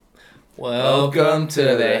Welcome to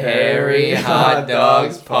the Hairy Hot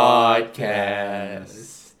Dogs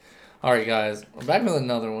Podcast. Alright guys, we're back with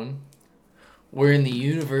another one. We're in the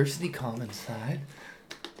University Commons side.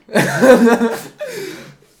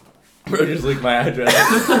 Bro, just leaked my address.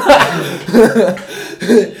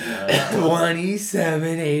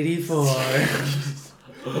 2784.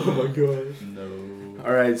 Oh my gosh. No.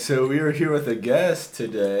 Alright, so we are here with a guest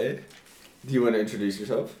today. Do you want to introduce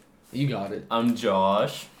yourself? You got it. I'm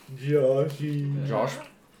Josh. Joshy. Josh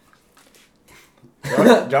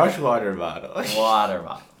Water Bottle. Water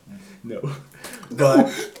bottle. No.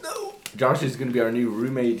 But no. Josh is gonna be our new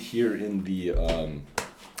roommate here in the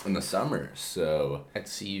summer, so at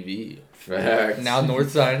CV. facts. Now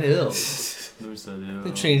Northside Hill.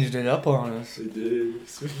 They changed it up on us. They did.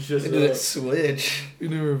 Switch They did a switch. We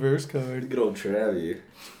did a reverse card. Good old Travie.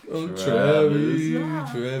 Oh,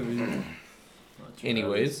 Travis. Travis.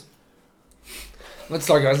 Anyways, let's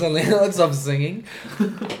start, guys. Let's stop singing.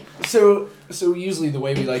 So usually the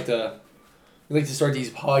way we like to start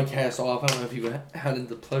these podcasts off. I don't know if you had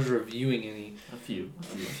the pleasure of viewing any. A few.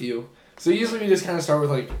 So usually we just kind of start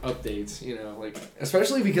with like updates, you know, like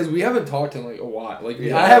especially because we haven't talked in like a while. Like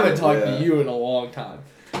I haven't talked to you in a long time.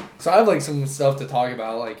 So I have like some stuff to talk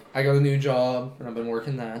about. Like I got a new job and I've been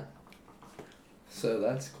working that. So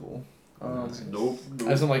that's cool. Nope. I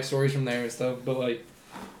have some like stories from there and stuff, but like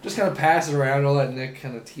just kind of pass it around. I'll let Nick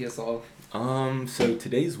kind of tee us off. So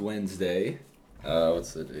today's Wednesday.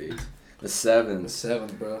 What's the date? The 7th.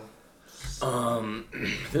 7th, bro.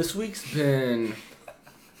 This week's been.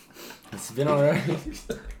 It's been alright. you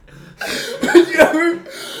ever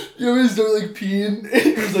start like peeing and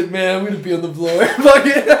you're just like, man, I'm gonna pee on the floor. Fuck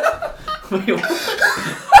it.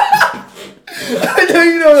 I know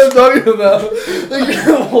you know what I'm talking about. Like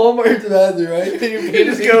you're in Walmart bathroom, right? And you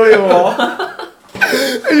just go in the wall.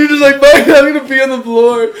 And you're just like, fuck it, I'm gonna pee on the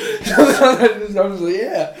floor. I'm just like,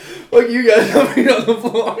 yeah. Fuck you guys, I'm peeing on the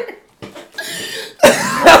floor.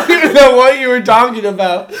 I don't even know what you were talking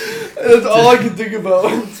about. That's all I can think about. I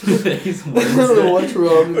don't know what's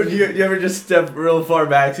wrong. Or do you ever just step real far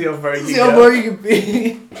back, see how far you can See how far you can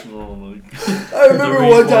be. Oh my god. I remember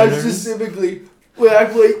one time specifically when I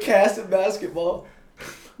played cast and basketball.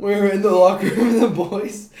 We were in the locker room with the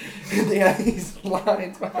boys, and they had these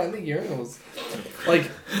lines behind the urinals. Like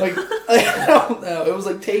I don't know. It was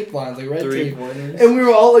like tape lines, like red tape. Pointers. And we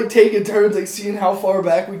were all like taking turns, like seeing how far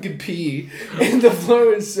back we could pee, and the floor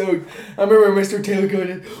was soaked. I remember Mr. Taylor going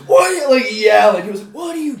in, "What?" Like yelling. He was like,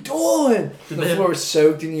 "What are you doing?" The floor was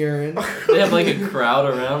soaked in urine. They have like a crowd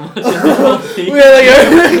around watching them pee. We had like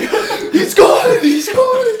everybody, he's gone.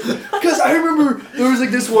 Because I remember there was like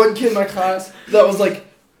this one kid in my class that was like,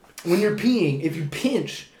 when you're peeing, if you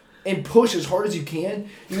pinch and push as hard as you can,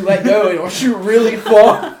 you let go and it'll shoot really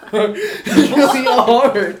far, really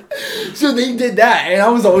hard. So they did that, and I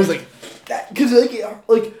was always like, that, because like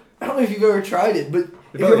I don't know if you've ever tried it, but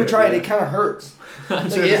if you ever tried it, it kind of hurts.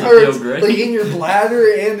 Like Sure, it does hurts, feel great? like in your bladder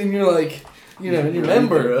and in your like, you know, in your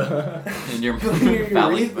member, And your your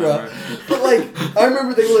phallic urethra. member. But like, I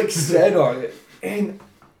remember they were like said on it, and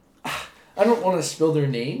I don't want to spill their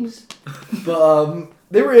names, but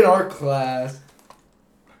they were in our class.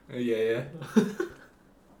 Yeah.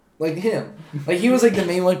 Like him. Like he was like the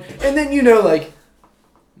main one. And then you know like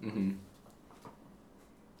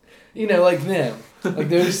you know, like them. Like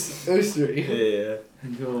those three. Yeah.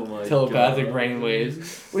 Oh my Telepathic god.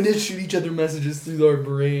 brainwaves. We did shoot each other messages through our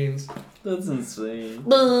brains. That's insane. In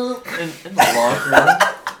the locker room.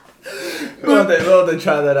 We'll have to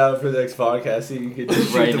try that out for the next podcast. So you can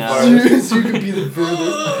just Right shoot the now. farthest. So you could be the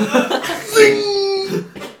furthest.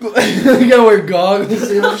 You gotta wear goggles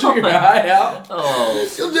so you don't shoot your eye out. Oh.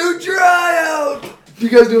 You'll do try out. Do you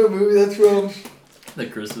guys know what movie that's from? The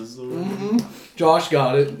Christmas story. Mm-hmm. Josh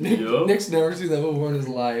got it. Yup. Nick's never seen that before in his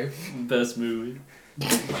life. Best movie.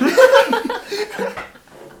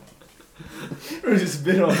 Or just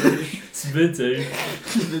spit on me. Spitting.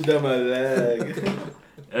 Spit down my leg.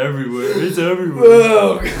 Everywhere. It's everywhere.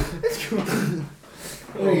 Whoa.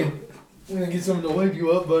 I'm gonna get something to wake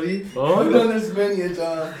you up, buddy. Oh. I've done this many a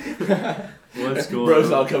time. What's going Bro's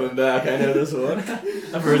on? not coming back. I know this one.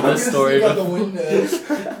 I've heard I'm this gonna story sneak out the before. windows.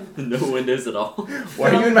 No windows at all.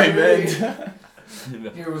 Why are you in my vent?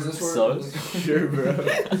 Here, was this where? Sucks. Sure, bro.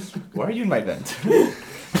 Why are you in my vent?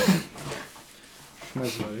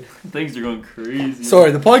 Things are going crazy.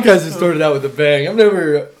 Sorry, the podcast has started out with a bang. I've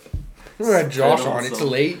never had Josh Straight on on. It's something.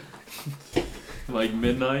 late. Like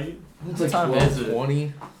midnight? It's What like time is it?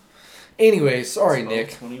 12:20. Anyway, sorry,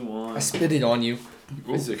 Nick. 21. I spit it on you.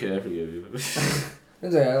 It's okay, I forgive you. It's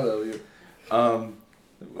okay, I love you.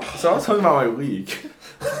 So I was talking about my week.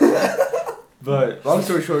 But long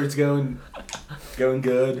story short, it's going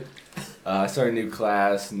good. I started a new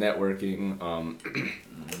class, networking. I'm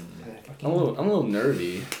a little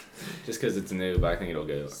nervy, just because it's new, but I think it'll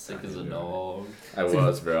go. Sick as a dog. I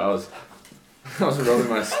was, bro. I was rubbing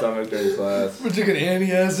my stomach during class. We took an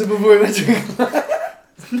antacid before we went to class.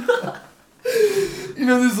 You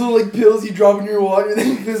know those little like pills you drop in your water, then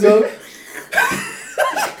you fizz up.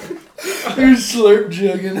 You're slurp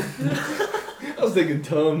jugging. I was thinking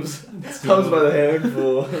Tums. Tums by the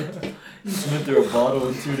handful. You just went through a bottle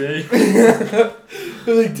in 2 days.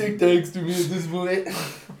 They're like Tic Tacs to me at this point.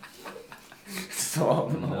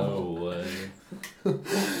 Stop. No way.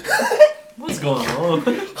 What's going on?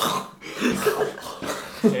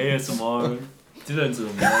 ASMR. Do that to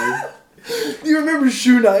the mic. Do you remember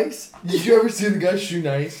Shoe Nice? Did you ever see the guy Shoe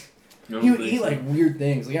Nice? No, He would eat like weird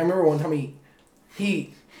things. Like I remember one time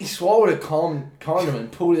he swallowed a condom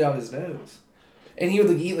and pulled it out of his nose. And he would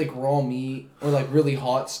like eat like raw meat or like really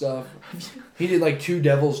hot stuff. He did like 2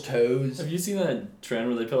 devil's toes. Have you seen that trend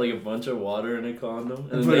where they put like a bunch of water in a condom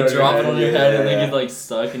and then Put it they on drop your it on head, your head and yeah. they get like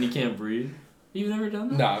stuck and you can't breathe? You've never done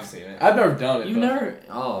that? No, I've seen it. I've never done it. You've but- never?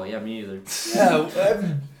 Oh yeah, me either. Yeah,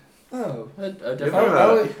 I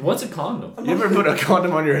Definitely. What's a condom? You ever put a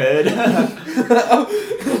condom on your head?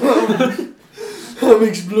 I'm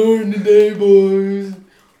exploring today, boys.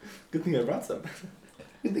 Good thing I brought some.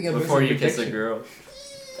 Good thing I Before you kiss a girl.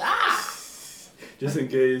 Just in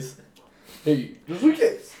case. Hey, just in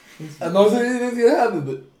case. I'm not saying anything's gonna happen,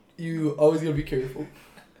 but you always gotta be careful. You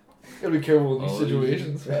gotta be careful in these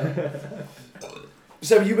situations, man.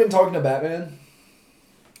 So have you been talking to Batman?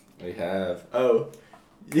 We have. Oh.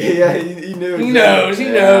 Yeah, he knew. He knows. He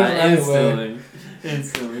knows. Yeah, Right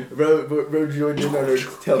instantly. Bro joined in on our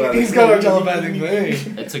telepathic. He's got our telepathic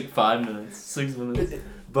thing. It took 5 minutes, 6 minutes.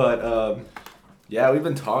 But yeah, we've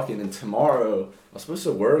been talking, and tomorrow I was supposed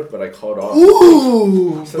to work, but I called off.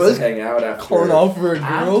 Ooh, I'm supposed to hang out after. calling off for a girl.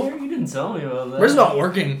 After? You didn't tell me about that. Where's not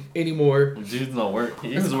working anymore? Dude's not working.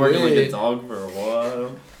 He That's was working like a great. dog for a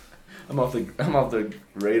while. I'm off the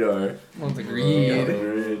radar. On the Yeah, grid. the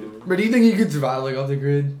grid. But do you think you could survive like off the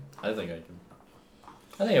grid? I think I can.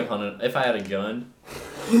 I think if I had a gun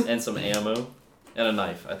and some ammo and a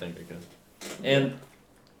knife, I think I could. And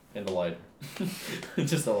a lighter.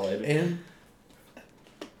 Just a lighter. And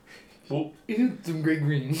Oh. you did some great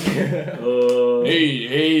greens.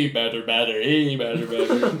 Hey, batter, hey, batter.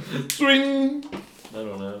 Swing. I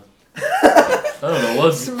don't know. I don't know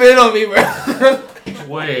what's. Spit on me, bro.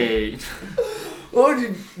 Wait. What would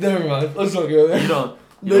you? Never mind. Let's not go there. You don't.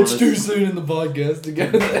 That's too soon in the podcast to go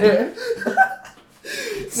there.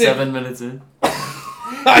 7 minutes in.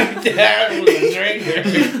 I'm terrible with a drinker.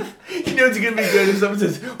 You know it's gonna be good if someone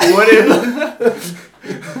says, "What if?"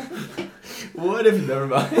 What if? Never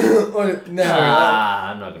mind. No.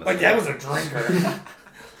 I'm not gonna. My say dad that. was a drinker.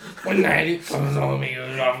 One night he comes on me, he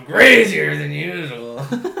was off crazier than usual.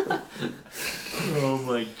 Oh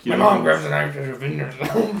my god. My mom grabs a knife to her fingers.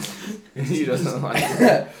 He doesn't like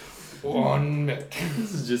it. 1 minute.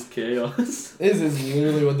 This is just chaos. This is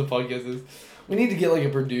literally what the podcast is. We need to get like a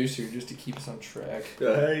producer just to keep us on track.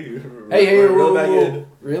 Hey, Hey, reel back in.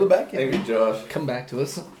 Reel it back in. Thank you, Josh. Come back to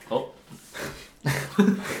us. Oh. We're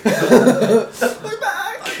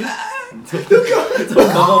back.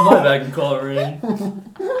 Don't come on my back and call it rain.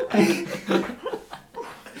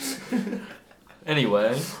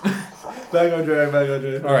 Anyway. Back on track.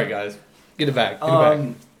 All right, guys, get it back.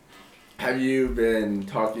 Have you been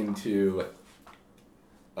talking to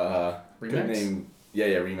good Remax? name? Yeah,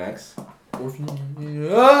 Remax. Orphan.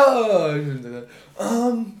 Oh, I shouldn't say that.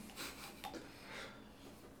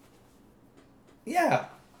 Yeah,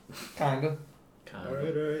 kinda.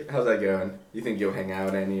 Alright. How's that going? You think you'll hang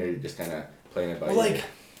out any, or you just kind of playing it by Well, ear? like,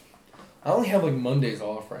 I only have like Mondays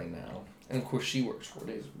off right now, and of course she works 4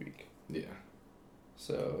 days a week, Yeah.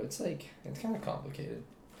 so it's like it's kind of complicated.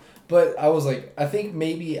 But I was like, I think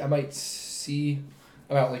maybe I might see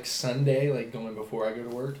about like Sunday, like going before I go to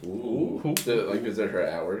work. Ooh. To, like visit her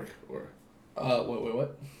at work, or?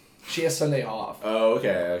 What? She has Sunday off. Oh,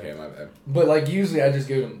 okay, my bad. But like usually I just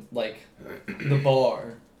go to like the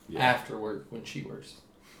bar Yeah. after work when she works.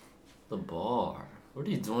 The bar. What are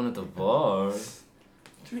you doing at the bar?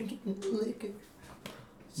 Drinking liquor.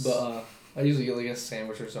 But I usually get like a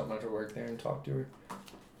sandwich or something after work there and talk to her.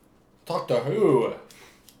 Talk to who?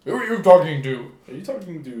 Who are you talking to? Are you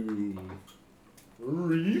talking to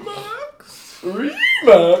Remax?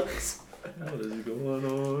 Remax. What is going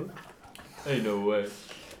on? Ain't no way.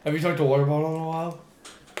 Have you talked to Water Bottle in a while?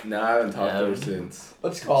 No, I haven't talked to her since.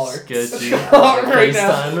 Let's call her. Sketchy. Let's call her right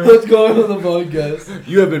now. FaceTimer. Let's go on the podcast.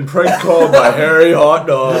 You have been prank called by Harry Hot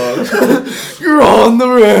Dogs. You're on the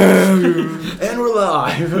road. And we're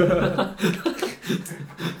live. What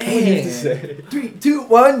do you have to say? 3, 2,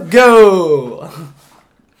 1, go.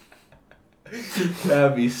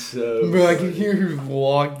 That'd be so Bro, I can funny. hear her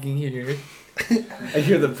walking here. I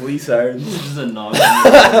hear the police sirens. Just a knock.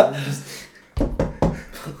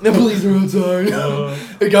 The police are outside.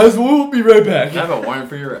 Hey guys, we'll be right back. I have a warrant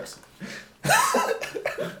for your arrest.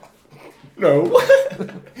 No.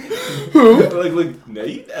 Who? Like, no,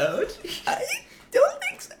 you don't. I don't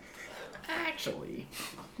think so. Actually,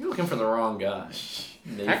 you're looking for the wrong guy.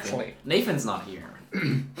 Nathan. Nathan's not here.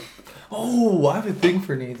 Oh, I have a thing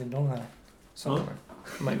for Nathan, don't I? Somewhere.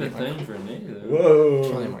 I have a thing for Nathan.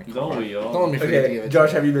 Whoa. Don't we all? Don't let me forget to give Okay, it.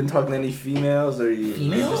 Josh, have you been talking to any females? Or are you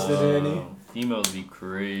interested in any? Females be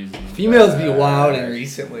crazy. Females be wilding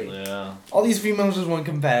recently. Yeah. All these females just want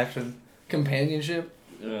companionship.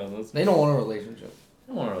 Yeah, that's. They don't want a relationship.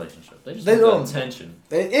 They don't want a relationship. They just They want don't. the attention.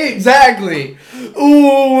 Exactly.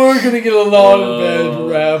 Ooh, we're gonna get a lot of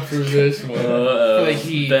bad rap for this one. For the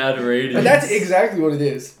heat. Bad ratings. And that's exactly what it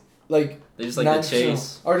is. Like They just like 9% to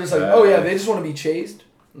chase. are just like, oh yeah, they just want to be chased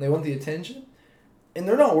and they want the attention, and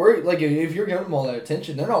they're not worried. Like if you're giving them all that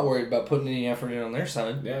attention, they're not worried about putting any effort in on their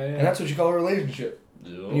side. Yeah, And that's what you call a relationship.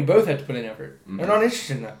 Yup. And you both have to put in effort. Mhm. They're not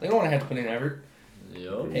interested in that. They don't want to have to put in effort.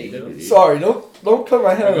 Yup. Hey, Yup. sorry, don't cut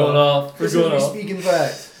my head We're going off. We're This going is me off. speaking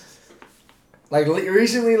facts. Like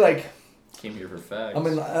recently, like Came here for facts. I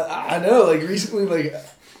mean, I know, like recently, like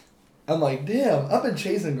I'm like, damn, I've been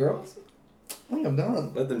chasing girls. I think I'm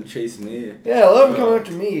done. Let them chase me. Yeah, let them come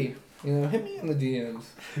after me. You know, hit me in the DMs.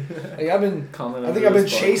 Like I've been, Comment I under think I've been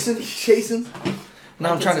this chasing.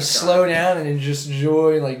 Now I'm trying to It's a slow down and just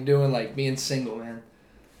enjoy like doing like being single, man.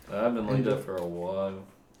 I've been like that for a while.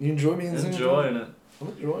 You enjoy being single? Enjoying it. I'm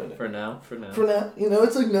enjoying it. For now. For now. For now, you know,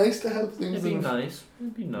 it's like nice to have things. It'd be in nice.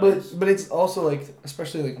 It'd be nice. But it's also like,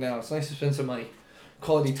 especially like now, it's nice to spend some like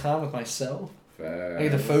quality time with myself. I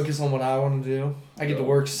get to focus on what I want to do. I get to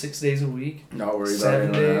work 6 days a week. Not worry about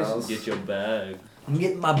 7 anyone days. else. Get your bag. I'm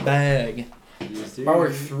getting my bag. If I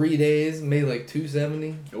work 3 days, made like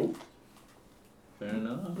 $270. Oh. Fair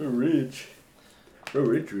enough. We're rich. We're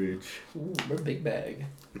rich. Ooh, we're a big bag.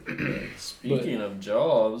 Speaking of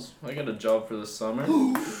jobs, I got a job for the summer.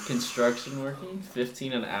 Construction working,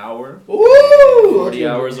 15 an hour, Ooh! 40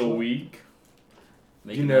 hours a week.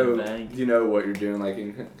 Do you Making know? that bank. Do you know what you're doing like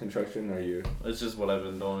in construction? Or are you? It's just what I've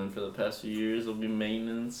been doing for the past few years. It'll be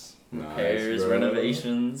maintenance, Nice, repairs, bro.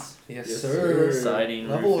 renovations, Yes, Yes, sir. sir. siding,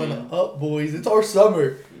 Leveling roofing. up, boys. It's our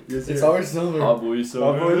summer. Yes, It's our summer. Hot boy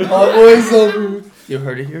summer. Hot boy. Hot boy summer. You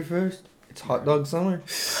heard it here first. It's hot dog summer.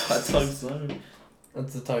 Hot dog summer.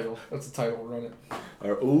 That's the title. That's the title. Run it.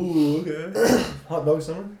 Ooh, okay. Hot dog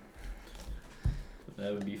summer.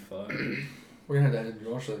 That would be fun. We're gonna have to add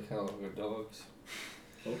Josh to the catalog of dogs.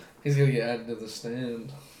 Oh. He's gonna get added to the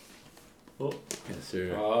stand. Oh, Yes,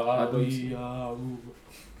 sir. Father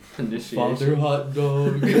initiation. hot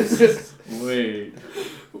dog. Wait.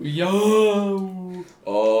 Yo.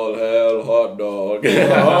 All hell hot dog.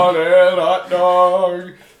 Hot and hot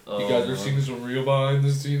dog. Oh, You guys are seeing some real behind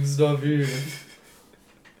the scenes stuff here.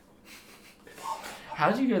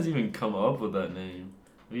 How'd you guys even come up with that name?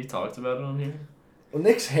 Have you talked about it on here? Well,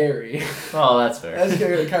 Nick's Harry. Oh, that's fair. That's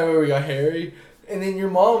kind of where we got Harry. And then your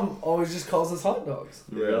mom always just calls us hot dogs.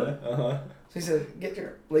 Really? Uh-huh. She said, get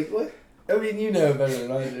your, like, what? I mean, you know better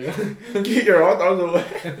than I do. Get your hot dogs away.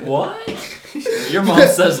 What? Your mom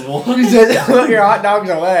says what? She said, put your hot dogs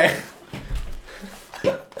away.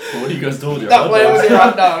 What are you guys doing with your Stop hot playing with dogs? your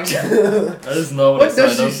hot dogs. That is not what, What I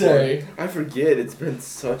does signed she up say? I forget. It's been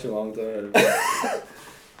such a long time.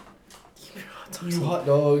 You hot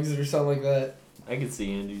dogs or something like that. for. I could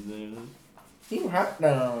see Andy's there. You hot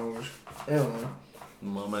dogs. I don't know.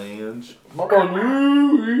 Mama Ange.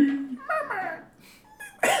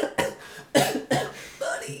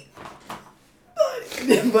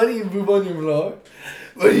 Buddy, you poop on your floor.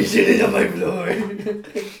 Buddy, you shit it on my floor.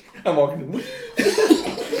 I'm walking. Wee!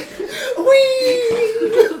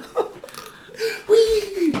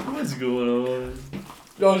 Wee! What's going on?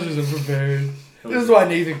 Josh isn't prepared. This is why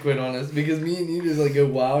Nathan quit on us, because me and you just like go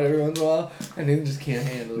wild every once in a while, and Nathan just can't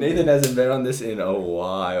handle it. Nathan hasn't been on this in a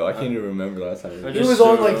while. I can't even remember last time. I He just was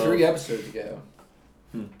on showed like up. 3 episodes ago.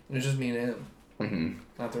 Hmm. It was just me and him,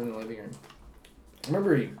 Mm-hmm. out there in the living room.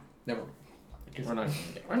 Remember he never. We're not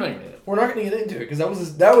gonna get it. We're not gonna get into it because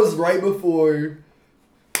that was right before.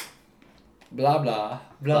 Blah blah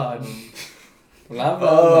blah. Blah blah blah.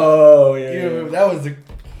 Oh yeah. You remember, that was the.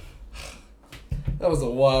 That was the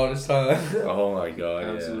wildest time. Oh my god,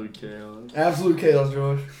 Absolute chaos. Absolute chaos,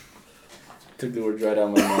 Josh. Took the words right out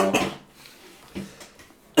of my mouth.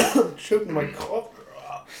 Choking my cough.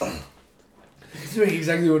 It's doing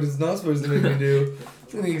exactly what it's not supposed to make me do.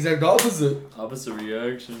 It's doing the exact opposite. Opposite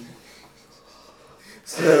reaction.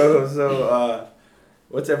 So,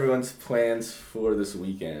 what's everyone's plans for this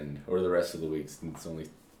weekend or the rest of the week since it's only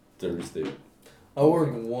Thursday? I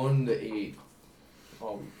work 1 to 8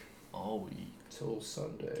 all week All week. till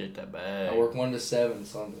Sunday. Get that bag. I work 1 to 7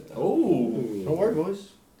 Sunday. Oh. Don't worry, boys.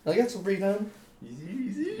 I got some free time.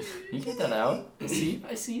 You get that out. I see.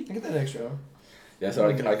 I get that extra hour. Yeah, so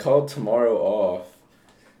I called tomorrow off,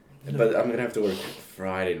 but I'm gonna have to work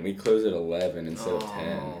Friday, and we close at 11 instead of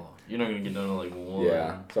 10. You're not gonna get done at like 1.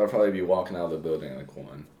 Yeah, so I'll probably be walking out of the building at like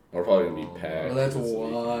 1. We're probably gonna be packed. Well, that's this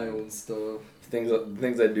weekend. wild stuff. Things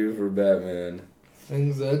I do for Batman.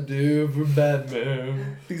 Things I do for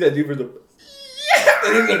Batman. Things I do for the.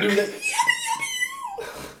 Things I do that.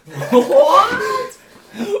 What?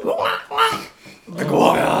 The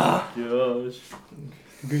choir. Gosh.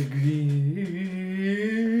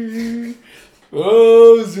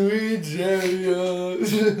 Oh, sweet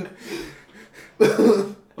chariot.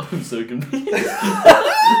 I'm so confused.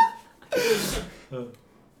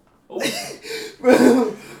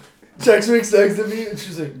 Bro, Chex Mix texted me and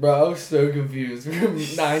she's like, bro, I was so confused from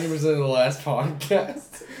 90% of the last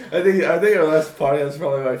podcast. I think our last podcast is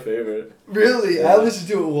probably my favorite. Really? Yeah. I listened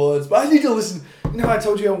to it once, but I need to listen. You know how I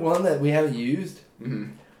told you on one that we haven't used?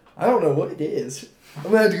 Mm-hmm. I don't know what it is. I'm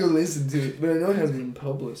gonna have to go listen to it, but I know it hasn't been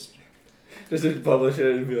published. Just to publish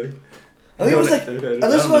it and be like. I think it was like, I listened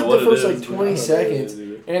to like what the it first is, like but 20 seconds,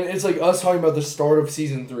 and it's like us talking about the start of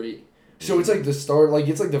season 3. So it's like the start, like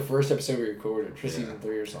it's like the first episode we recorded for season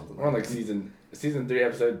 3 or something. We're on like season 3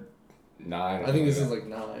 episode 9. I think this is like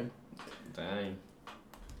 9. Dang.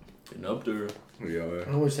 Getting up there. We are.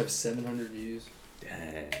 I always have 700 views.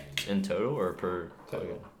 Dang. In total or per?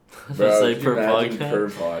 Total. Bro, Say could you per imagine podcast? per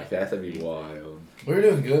podcast? That'd be wild. We were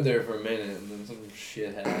doing good there for a minute, and then some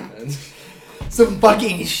shit happened. Some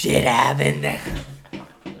fucking shit happened.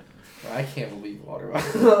 I can't believe water.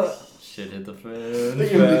 Shit hit the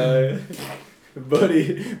fan.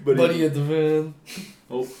 Buddy. Buddy at the van.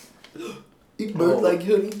 Oh. He burnt like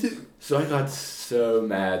honey too. So I got so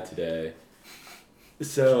mad today.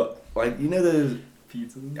 So, like, you know those...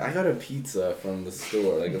 Pizza. I got a pizza from the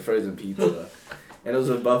store, like a frozen pizza. And it was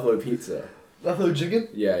a buffalo pizza. Buffalo chicken?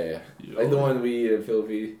 Yeah. Like the one we eat in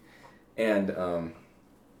Philippines. And,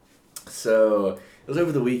 so, it was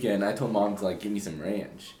over the weekend. I told Mom to, like, give me some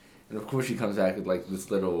ranch. And of course she comes back with, like, this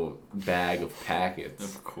little bag of packets.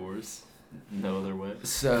 Of course. No other way.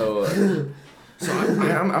 So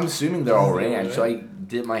I'm assuming they're all ranch. So I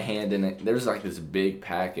dip my hand in it. There's, like, this big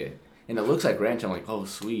packet. And it looks like ranch. I'm like, oh,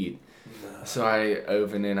 sweet. So I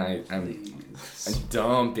open it and I'm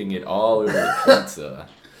dumping it all over the pizza.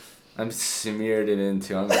 I'm smeared it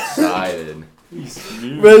into. I'm excited.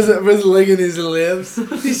 Bro's licking his lips.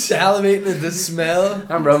 He's salivating at the smell.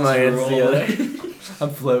 I'm rubbing my hands together. I'm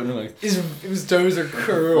floating. I'm like, His toes are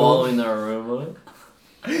curled. Following the aroma.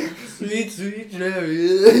 Sweet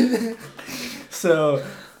chariot. so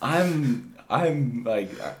I'm like,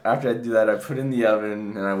 after I do that, I put it in the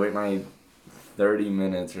oven and I wait my 30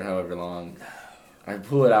 minutes or however long. I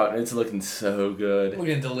pull it out and it's looking so good.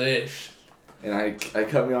 Looking delish. And I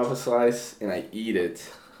cut me off a slice and I eat it.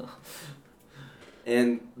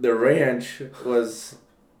 And the ranch was,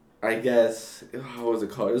 I guess, what was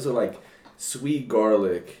it called? It was like sweet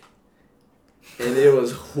garlic. And it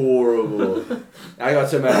was horrible. I got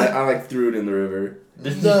so mad, I like threw it in the river.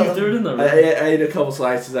 Did you throw it in the river? I ate a couple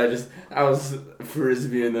slices, I was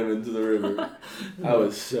frisbeeing them into the river. I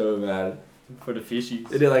was so mad. For the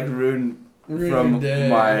fishies. It did like ruin from day.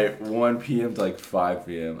 my 1 p.m. to like 5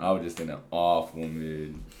 p.m. I was just in an awful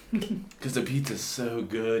mood. Because the pizza's so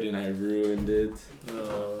good and I ruined it.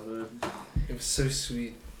 Oh, man. It was so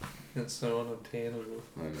sweet and so unobtainable.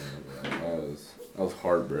 I know, I was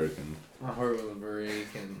heartbroken. My heart was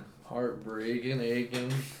breaking. Heartbreaking,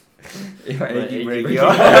 aching. My achy breaky breaky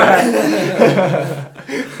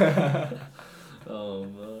heart. Oh,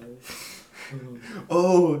 my.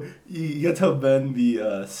 Oh, you gotta tell Ben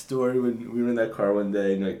the story when we were in that car one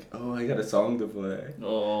day and like, oh, I got a song to play.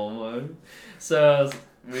 Oh, my. So,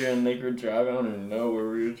 we were in Lakewood Drive. I don't even know where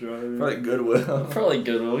we were driving. Probably Goodwill. Probably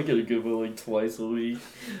Goodwill. We get a Goodwill like twice a week.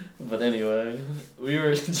 But anyway, we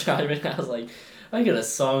were driving. I was like, I got a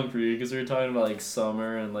song for you because we were talking about like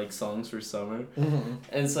summer and like songs for summer. Mm-hmm.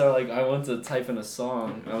 And so like I went to type in a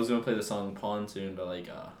song. I was gonna play the song Pontoon by like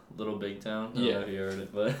Little Big Town. I don't know if you heard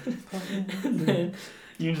it, but and then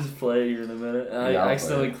You can just play here in a minute. I Yeah, I'll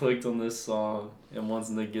accidentally clicked on this song, and once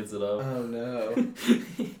Nick gets it up, Oh no.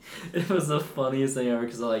 it was the funniest thing ever.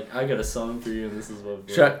 Cause I got a song for you, and this is what.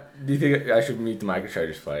 Do you think I should mute the mic or should I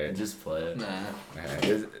just play it? Just play it. Nah.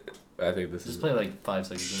 I think this Just is. play like 5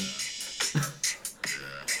 seconds.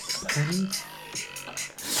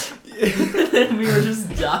 And we were just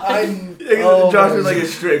dying. Josh was like a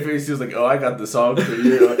straight face. He was like, "Oh, I got the song for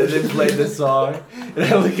you," and then played the song. And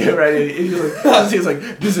I look at right, and he was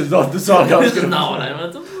like, "This is not the song I was This is gonna." not what I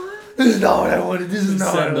meant to play. This is not what I wanted. This is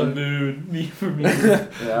not what I Set the wanted. mood. Me for me.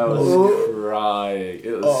 And I was crying.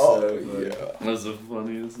 It was so funny. Yeah. That was the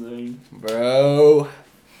funniest thing. Bro.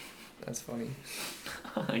 That's funny.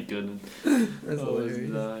 I couldn't. That's I was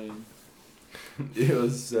hilarious. dying. It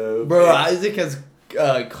was so. Bro, bad. Isaac has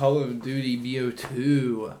Call of Duty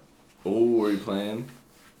BO2. Oh, were you playing?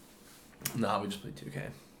 Nah, we just played 2K.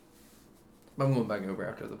 But I'm going back over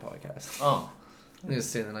after the podcast. Oh. I'm gonna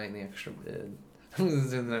stay the night in the extra bed. I'm gonna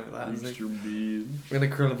stay the night with Isaac. Extra bead. We're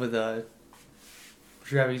gonna curl up with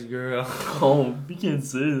Travis' girl. Oh, you can't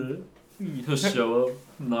say that. He'll show up,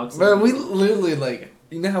 knocks Bro, on we the door. literally, like,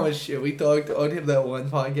 you know how much shit we talked on him that one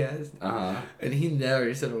podcast? Uh And he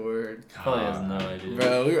never said a word. Probably has no idea.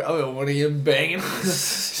 Bro, we were up at 1 a.m. banging.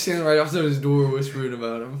 Standing right outside his door whispering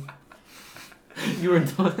about him. You were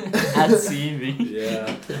doing it at CV.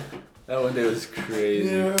 Yeah. That one day was crazy.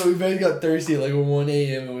 Yeah, we both got thirsty at like 1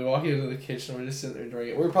 a.m. and we walk into the kitchen and we're just sitting there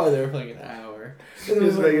drinking. We're probably there for like an hour. And then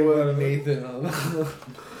Just we making like, fun of Nathan,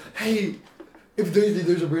 hey, if Thursday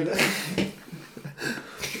there's a bread.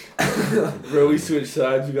 Bro, we switched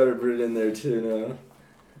sides. We got a Brit in there too now.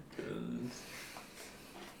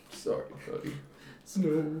 Sorry, buddy.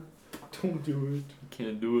 No, don't do it.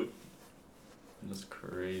 Can't do it. That's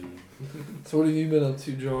crazy. So what have you been up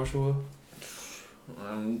to, Joshua?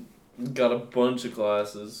 Got a bunch of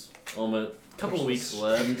classes. A couple weeks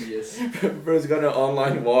left. Yes. Bro's got an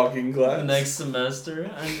online walking class. Next semester,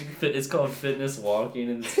 it's called fitness walking,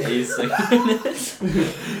 and it's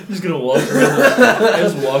asynchronous. Just gonna walk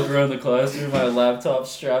around the classroom. My laptop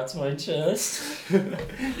strapped to my chest. You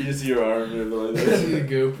just see your arm move like See that.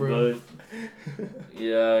 the GoPro. But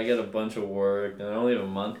yeah, I got a bunch of work, and I only have a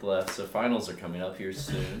month left, so finals are coming up here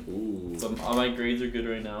soon. Ooh. So all my grades are good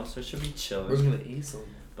right now, so I should be We're chilling. gonna ace them.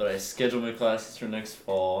 But I scheduled my classes for next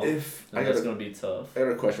fall, and I that's got gonna be tough.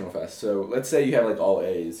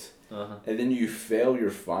 Uh-huh. and then you fail your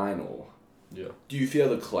final. Yeah. Do you fail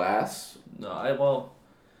the class? No,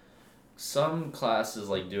 some classes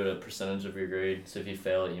like do it a percentage of your grade. So if you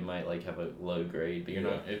fail it, you might like have a low grade, but you're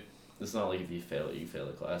not. It's not like if you fail it, you fail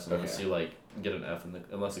the class unless Okay. you like get an F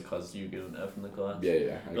unless it causes you to get an F in the class.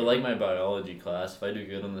 Yeah. But like my biology class, if I do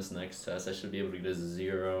good on this next test, I should be able to get a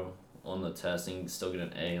 0 on the test and still get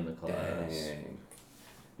an A in the class. Dang.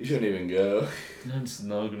 You shouldn't even go. I'm just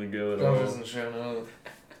not gonna go at Josh all. isn't showing up.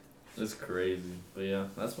 It's crazy, but yeah,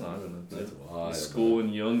 that's what I'm gonna do. That's wild. School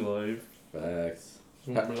and young life. Facts.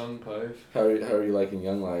 Long pipe. How are you liking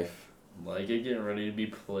Young Life? Like it, getting ready to be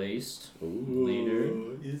placed. Ooh.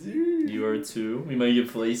 Leader. Is it? You are too. We might get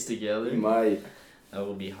placed together. We might. That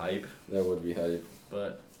will be hype. That would be hype.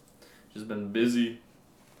 But just been busy.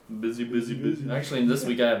 Busy. Actually, this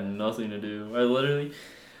week I have nothing to do.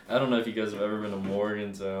 I don't know if you guys have ever been to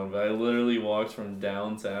Morgantown, but I literally walked from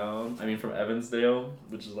downtown, from Evansdale,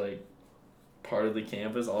 which is like part of the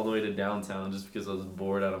campus, all the way to downtown just because I was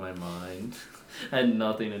bored out of my mind. I had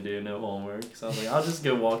nothing to do, no homework. So I was like, I'll just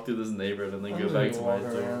go walk through this neighborhood and then go back to my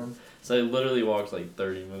dorm. So I literally walked like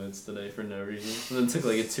 30 minutes today for no reason. And then took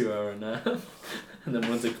like a 2-hour nap. And then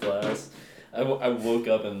went to class. I woke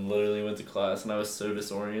up and literally went to class and I was so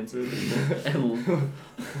disoriented. And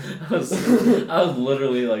I was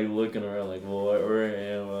literally like looking around like, well, where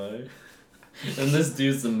am I? And this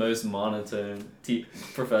dude's the most monotone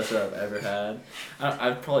professor I've ever had.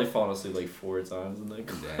 I've probably fallen asleep like 4 times in that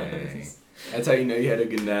class. Dang. That's how you know you had a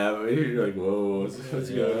good nap. You're like, whoa, what's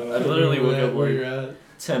going on? I literally woke up where like you're at.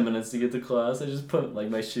 10 minutes to get to class. I just put like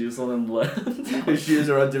my shoes on and left. The shoes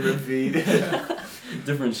are on different feet.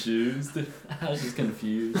 Different shoes. I was just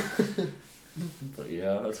confused. But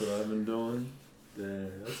yeah, that's what I've been doing.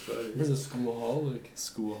 Damn, that's funny. He's a schoolaholic.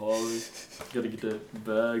 Schoolaholic. Gotta get that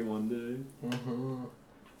bag one day.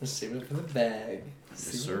 We're saving it for the bag. Yes,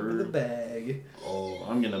 Saving it for sir. the bag. Oh,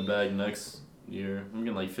 I'm getting a bag next year. I'm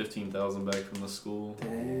getting like 15,000 back from the school.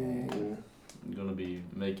 Dang. I'm gonna be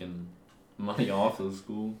making money off of the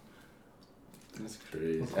school. That's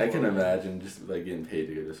crazy. I can imagine just like getting paid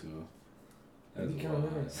to go to school. That's That'd be wild.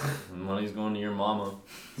 kinda nice. Money's going to your mama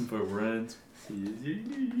for rent.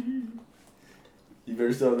 You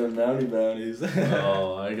better sell them Mountie Bounties.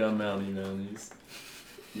 Oh, I got Mounties.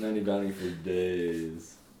 90 bounty for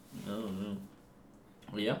days. I don't know.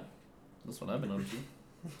 Well, yeah, that's what I've been up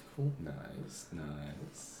to. Cool. Nice.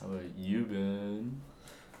 How about you been?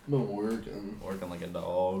 I've been working. Working like a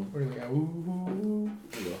dog. Working like a woo.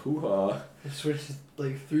 Hoo-ha. I switched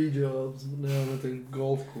like 3 jobs, but now I'm at the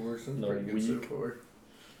golf course. It's No pretty good so week. far.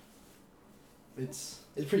 It's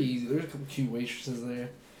pretty easy. There's a couple cute waitresses there.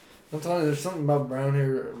 I'm telling you, there's something about brown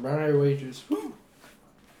hair waitress. Woo!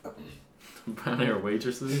 Brown hair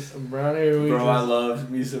waitresses? Some brown hair waitress. Bro, I love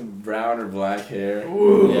me some brown or black hair.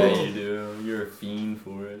 Ooh. Yeah, you do. You're a fiend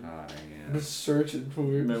for it. Oh, I'm yeah. just searching for it.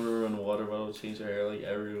 Remember when Water Bottle changed her hair like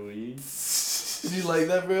every week? Did you like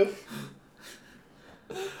that, bro?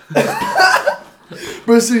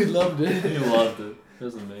 Bro, so he loved He it. loved it. It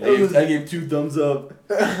was amazing. I gave 2 thumbs up.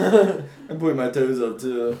 I'm putting my toes up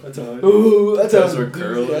too. That's how I. Ooh, that's how Toes are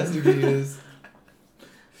curling. enthusiastic he is.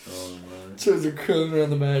 Oh my. Toes are curling around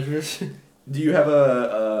the mattress. Do you have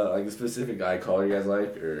a like a specific eye color you guys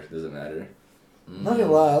like, or does it matter? Not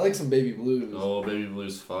gonna lie, I like some baby blues. Oh, baby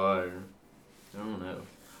blue's fire. I don't know.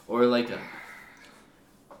 Or like if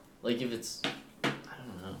it's, I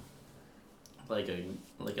don't know. Like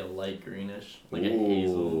a light greenish, like a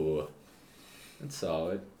hazel. Ooh. That's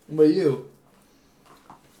solid. What about you?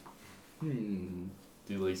 Dude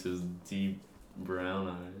likes his deep brown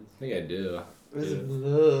eyes. I think I do. What's Yeah.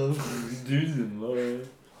 love? Dude's in love.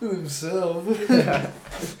 Himself.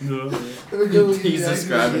 No. He's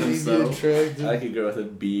describing himself. I like a girl with a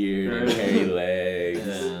beard and hairy legs.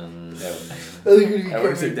 That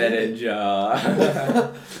works a dead end job.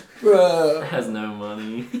 Bruh. Has no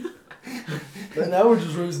money. But now we're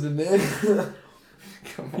just roasting it.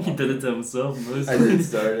 Come He on. did it to himself I mostly. did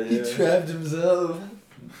start it. He Yeah. trapped himself.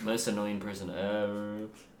 Most annoying person ever.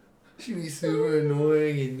 She'd be super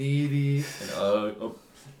annoying and needy. And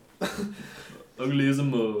ugly as a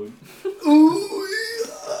mug. Ooh, ooh,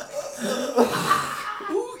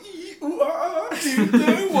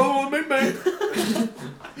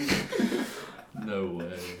 No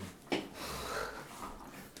way.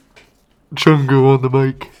 Chungo on the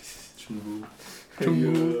mic.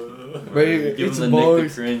 Chungu. Right, Give it's him the Nick the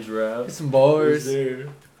bars. Cringe rap. Get some bars. There.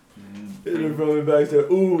 And from the back there.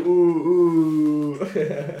 Ooh, ooh, ooh.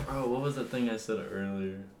 Bro, what was that thing I said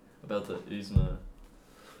earlier about the Uzma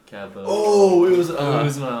Kappa? Oh, it was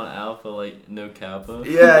Uzma on Alpha, like no Kappa.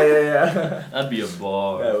 Yeah. That'd be a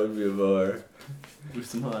bar. That would be a bar.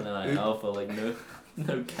 Uzma on Alpha, like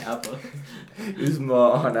no Kappa.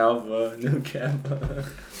 Uzma on Alpha, no Kappa.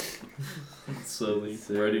 Slowly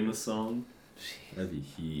writing the song. That'd be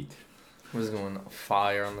heat. Was going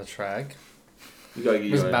fire on the track. You gotta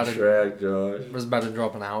get Was you on about to- track, Josh. Was about to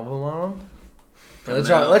drop an album on him. Coming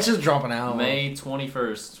Let's out just drop an album. May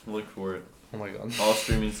 21st. Look for it. Oh my god. All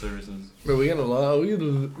streaming services. Bro, we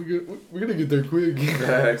gotta get there quick.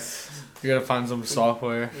 Facts. We gotta find some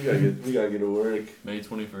software. We gotta get to work. May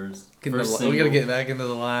 21st. We First gotta single. get back into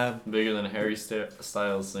the lab. Bigger than Harry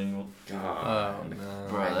Styles single. God. Oh no.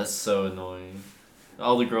 Bro, that's so annoying.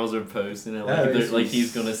 All the girls are posting it That like makes like me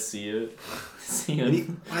he's gonna see it. See And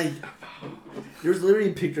him. there was literally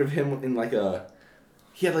a picture of him in like a.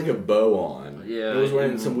 He had like a bow on. Yeah, He was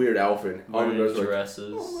wearing in some weird outfit. All the Wearing girls were like,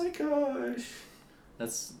 dresses. oh my gosh.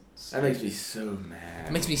 That's That makes me so mad.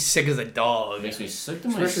 It makes me sick as a dog. makes me sick to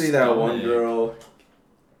my Especially that one stomach. girl.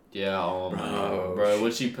 Yeah, oh my Bro. god. Bro,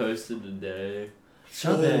 what she posted today.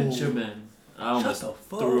 Oh. Chubin. I almost the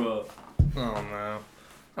fuck threw up. Oh no.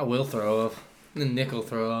 I will throw up. Then Nick will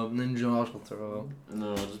throw up. And then Josh will throw up.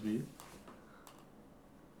 No, I'll just be.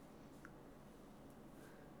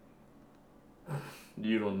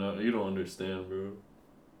 You don't know. You don't understand, bro.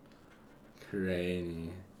 Crazy.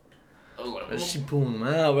 I was like, But she pulling him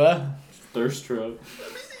out, bro. thirst trap.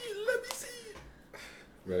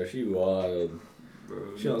 Bro, she wild.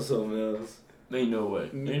 Bro, She on something else. ain't no way.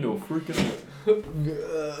 Ain't no freaking way.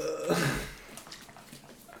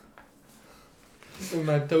 With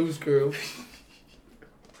my toes curl.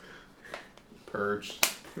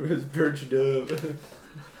 Perched. It was perched up.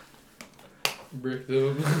 Bricked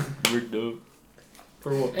up. Rigged up.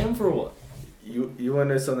 For what? And for what? You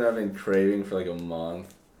wanna know something I've been craving for like a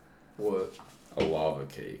month? What? A lava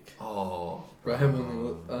cake. Oh. Bro, I had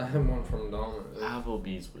one from Domino's.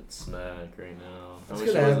 Applebee's would smack right now. Let's I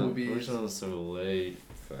wish go to it wasn't- Applebee's. I wish it wasn't so late.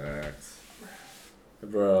 Facts.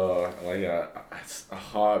 Bro, like a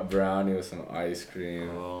hot brownie with some ice cream.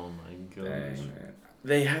 Oh my gosh. Dang, man.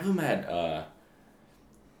 They have them at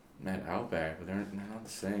Outback, but they're not the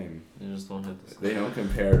same. You just don't hit this. They don't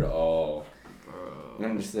compare at all. Bro. And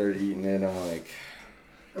I'm just there eating it. I'm like,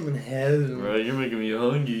 I'm in heaven. Bro, you're making me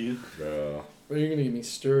hungry. bro. Or you're gonna get me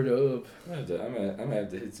stirred up. I'm gonna have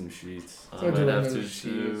to hit some sheets. I Time might to run have to those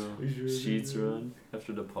too. Sheets run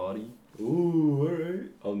after the potty. Ooh, alright.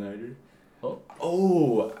 All-nighter.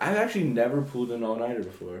 Oh, I've actually never pulled an all-nighter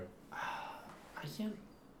before. I can't.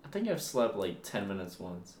 I think I've slept like 10 minutes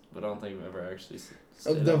once, but I don't think I've ever actually I've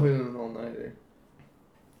stayed up. definitely done an all-nighter.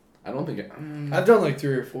 I don't think I've done like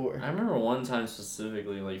 3 or 4. I remember one time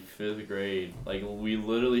specifically, like 5th grade, like we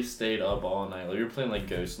literally stayed up all night. Like we were playing like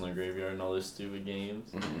Ghosts in the Graveyard and all those stupid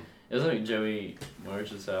games. Mm-hmm. It was like Joey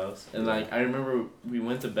March's house, and like I remember we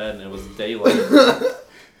went to bed and it was daylight.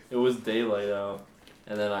 It was daylight out,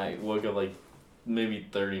 and then I woke up like maybe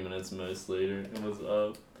 30 minutes most later and was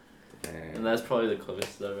up. Dang. And that's probably the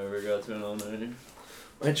closest I've ever got to an all-nighter.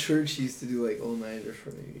 My church used to do like all-nighters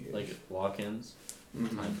for New Year's. Like lock-ins.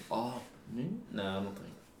 Mhm. Like, no, I don't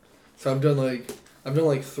think. So I've done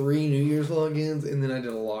like 3 New Year's logins, and then I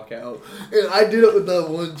did a lockout. And I did it with that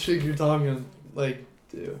one chick you're talking like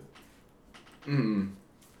to.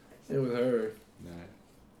 It was her. Nah.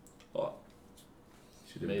 Oh,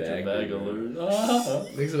 Should've major bagged bag her. alert.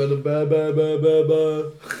 Thinks about the ba.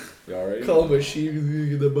 You alright? Call him a sheep because you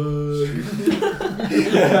get the bug.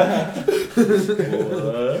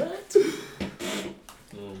 What?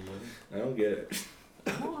 Oh, man. I don't get it.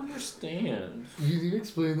 I don't understand. You can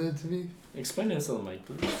explain that to me? Explain this on the mic,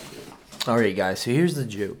 please. Alright, guys, so here's the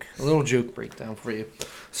joke. A little joke breakdown for you.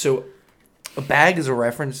 So, a bag is a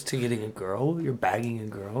reference to getting a girl. You're bagging a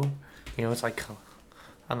girl. You know, it's like,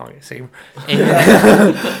 I'm not going to say her.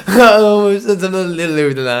 I almost said something a little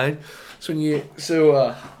over the line.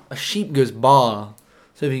 So, a sheep goes baa.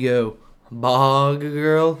 So if you go, bog a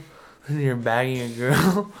girl, then you're bagging a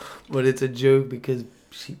girl. But it's a joke because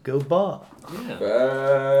sheep go baa. Yeah.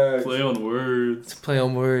 Facts. Play on words. It's a play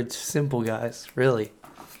on words. Simple, guys. Really.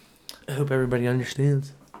 I hope everybody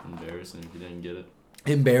understands. Embarrassing if you didn't get it.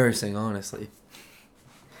 Embarrassing, honestly.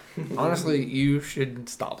 Honestly, you should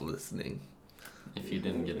stop listening. If you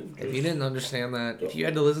didn't get it. If you didn't understand that, if you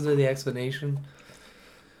had to listen to the explanation,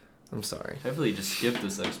 I'm sorry. Hopefully you just skip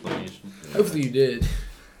this explanation. Hopefully you did.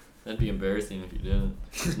 That'd be embarrassing if you didn't.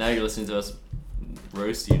 Now you're listening to us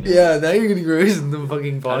roast you now. Yeah, now you're getting roasted in the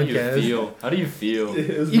fucking How do you podcast. feel? How do you feel?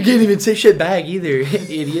 You can't even say shit back either,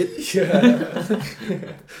 idiot. Yeah.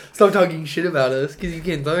 Stop talking shit about us, because you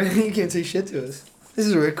can't say shit to us. This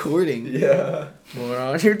is a recording. Yeah.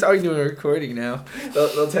 Moron, you're talking to a recording now.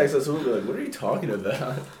 They'll text us. We'll be like, "What are you talking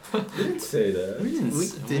about? We didn't say that. We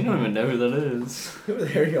don't even know who that is. Who the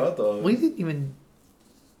hell y'all thought?" We didn't even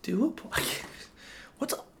do a podcast.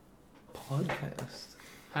 What's a podcast?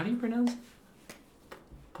 How do you pronounce it?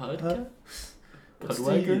 Podcast? What's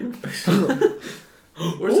Pudwager?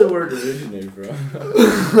 Where's the word originate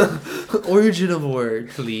from? Origin of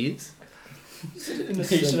word, please.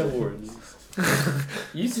 Definition of words.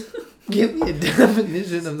 Give me a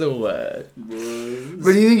definition of the word.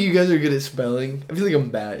 But do you think you guys are good at spelling? I feel like I'm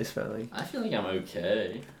bad at spelling. I feel like I'm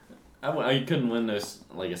okay. I couldn't win a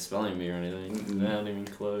spelling bee or anything. Mm-mm. Not even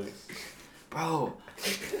close. Bro,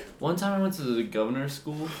 one time I went to the governor's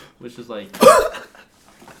school, which is like...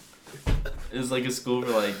 It was like a school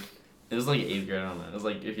for like... It was like 8th grade, I don't know. It was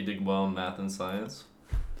like if you did well in math and science.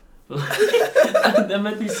 I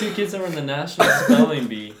met these 2 kids that were in the national spelling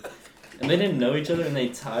bee. And they didn't know each other and they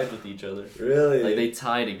tied with each other. Really? Like they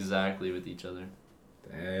tied exactly with each other.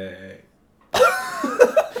 Dang.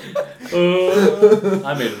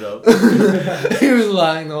 I made it up. He was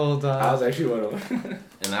lying the whole time. I was actually one of them.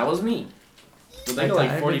 And that was me. But they I got like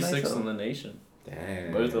tied with 46th myself. in the nation.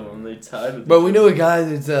 Dang. Both of them, they tied with But each we other. know a guy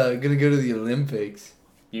that's gonna go to the Olympics.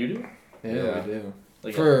 You do? Yeah. we do.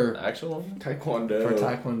 Like For- an actual one? Taekwondo. For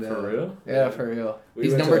Taekwondo. For real? Yeah, for real. We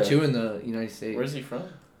He's went number to- 2 in the United States. Where's he from?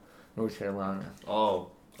 North Carolina.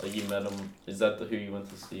 Oh, like you met him. Is that who you went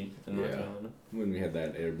to see in North Yeah. Carolina? When we had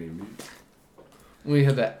that Airbnb. We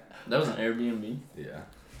had that. That was an Airbnb. Yeah.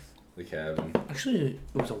 The cabin. Actually,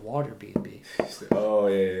 it was a water B&B. Oh,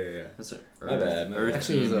 yeah. That's it. My bad, my bad.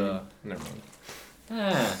 Actually, it was Airbnb. never mind.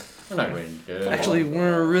 We're not going to go. Actually,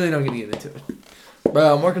 we're really not gonna get into it.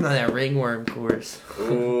 Bro, I'm working on that ringworm course.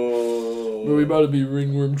 Oh. Bro, we about to be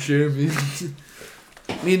ringworm champions.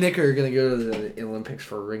 Me and Nick are gonna go to the Olympics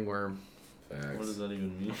for ringworm. What Facts. does that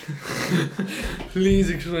even mean? Please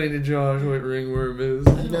explain to Josh what ringworm is.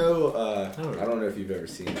 You know, I don't know if you've ever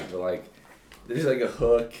seen that, but like, there's like a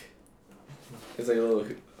hook. It's like a little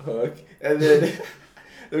hook, and then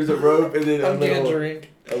there's a rope, and then a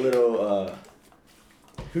little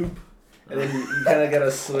hoop, and then you kind of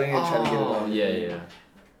gotta swing and try to get it on. Yeah.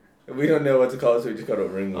 And we don't know what to call it, so we just called it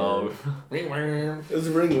ringworm. Oh, Ringworm. It was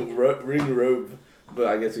ring rope, but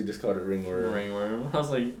I guess we just called it ringworm. ringworm. I was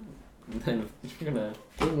like, And then you're gonna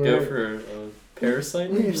Don't go worry. for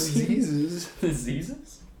parasite Diseases.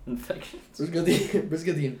 diseases, infections. Let's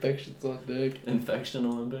get the infections on deck. Infection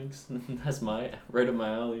Olympics. That's right up my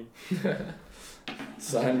alley.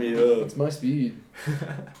 Sign me up. That's my speed.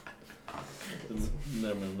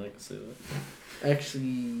 Never mind, I can say that.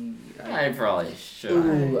 Actually, I probably should.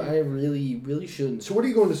 ooh, I really shouldn't. So what are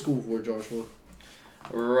you going to school for, Joshua?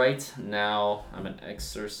 Right now, I'm an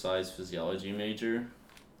exercise physiology major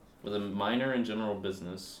with a minor in general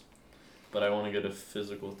business, but I want to go to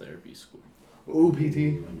physical therapy school. Ooh,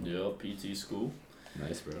 PT. Yeah, PT school,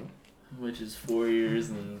 Nice, bro. which is 4 years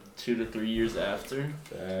and 2 to 3 years after.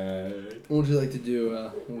 What would you like to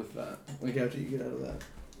do with that? Like after you get out of that?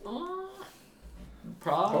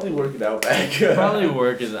 Probably work it out back. Probably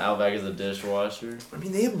work as Outback as a dishwasher. I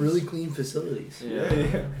mean, they have really clean facilities.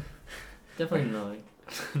 Yeah. Definitely not.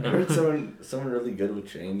 I heard someone really good with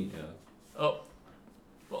Cheney. Oh,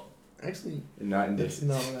 Actually, Not in that's this.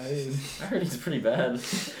 not what I is. I heard he's pretty bad.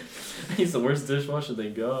 He's the worst dishwasher they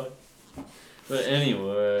got. But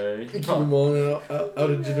anyway. Keep him on out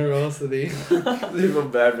of generosity. They feel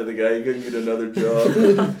bad for the guy. He couldn't get another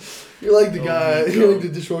job. You're like the Oh guy. my You're like God. the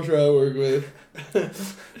dishwasher I work with.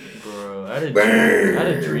 Bro, I had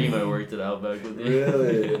a dream I worked at Outback with you.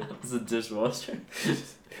 Really? As a dishwasher.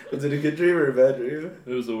 Was it a good dream or a bad dream?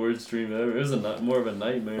 It was the worst dream ever. It was more of a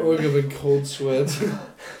nightmare. I woke up in cold sweats.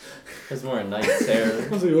 It was more a night terror. I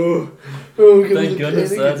was like, oh, Thank goodness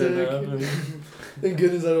that didn't happen. Thank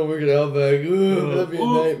goodness I don't work at Outback. Ooh, that'd be a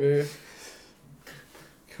nightmare.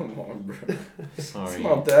 Come on, bro. Sorry. It's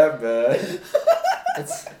not that bad.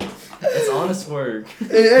 It's honest work.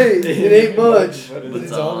 Hey, it ain't much, But but it's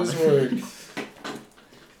it's honest honest. work.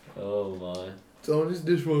 Oh my. It's honest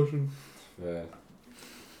dishwashing. Yeah.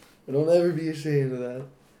 And don't ever be ashamed of that.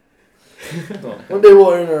 Oh, One day we'll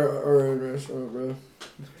earn our own restaurant, bro.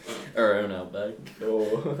 our own Outback.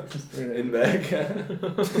 Oh. Yeah. In back.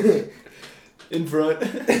 In front.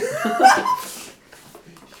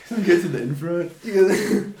 Get to the in front.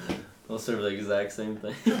 We'll serve the exact same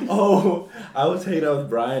thing. Oh, I was hanging out with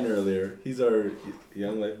Brian earlier. He's our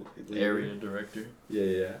young life leader. Area director.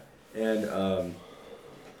 Yeah. And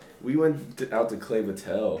we went out to Clay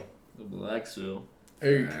Battelle. The Blacksville.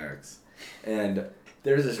 Hey. And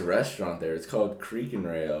there's this restaurant there. It's called Creek and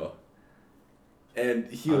Rail. And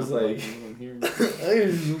he was like, I'm here. I ain't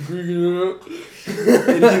even freaking out.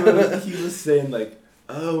 and he was saying like,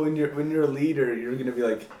 oh, when you're a leader, you're gonna be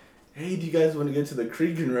like, hey, do you guys want to go to the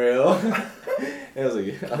Creek and Rail? And I was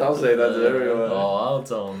like, I'll say that to everyone. Oh, I'll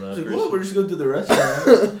tell him I was that. like, for what? sure. We're just going to the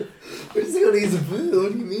restaurant. We're just gonna eat some food.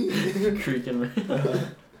 What do you mean? Creek and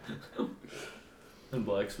in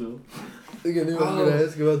Blacksville. I think I knew I was gonna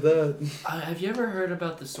ask about that. Have you ever heard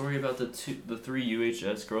about the story about the 3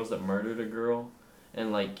 UHS girls that murdered a girl,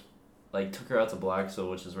 and like took her out to Blacksville,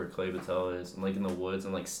 which is where Clay Battelle is, and like in the woods,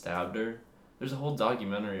 and like stabbed her? There's a whole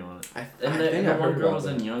documentary on it. And the one girl was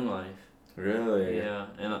in Young Life. Really? Yeah,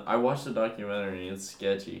 and I watched the documentary. And it's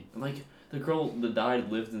sketchy. And like the girl that died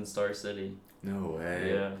lived in Star City. No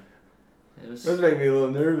way. Yeah. It was. That making me a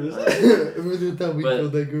little nervous. Every time we But-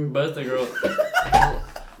 killed that girl. Both the girl.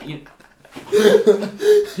 you,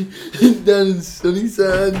 Down in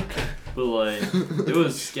Sunnyside. But like, it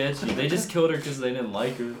was sketchy. They just killed her because they didn't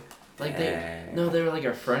like her. Like they were like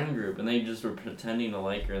a friend group, and they just were pretending to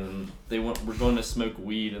like her, and then they were going to smoke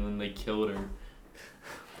weed, and then they killed her.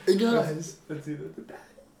 Hey guys. Let's see that.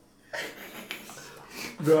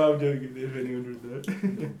 Bro, I'm joking if anyone heard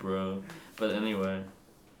that. Bro. But anyway,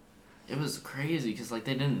 it was crazy because like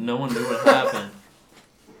no one knew what happened.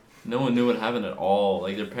 No one knew what happened at all.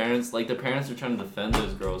 Like their parents were trying to defend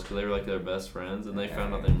those girls because they were like their best friends, and they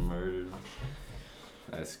found out they murdered them.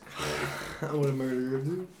 That's crazy. I would have murdered her,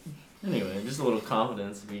 dude. Anyway, just a little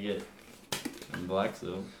confidence if you get in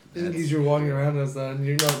Blacksville. Just in case you're walking around outside and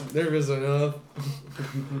you're not nervous enough.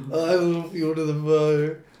 I have a little fuel to the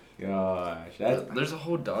fire. Gosh, There's a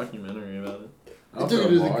whole documentary about it. I took her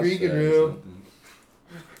to the creek and rail.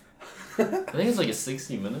 I think it's like a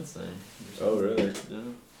 60 minutes thing. Oh, really? Yeah.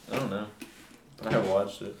 I don't know. But I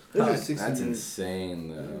watched it. There's a 60 That's minutes. insane,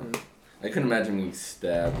 though. I couldn't imagine being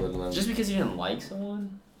stabbed, let alone. Just because you didn't like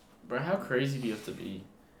someone? Bro, how crazy do you have to be?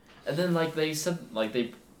 And then, like, they said, like,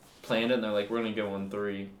 they planned it and they're like, we're gonna go on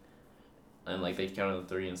 3. And, like, they counted the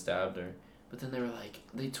 3 and stabbed her. But then they were like,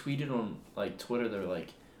 they tweeted on, like, Twitter, they were like,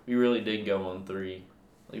 we really did go on 3.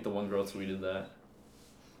 Like, the one girl tweeted that.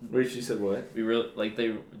 Wait, she said what? We really, like,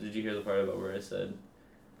 did you hear the part about where I said,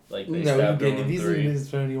 like, they No, you stabbed her didn't. If on he's 3? in his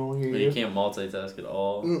phone, he won't hear But you. you can't multitask at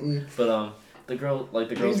all. Mm-mm. But the girls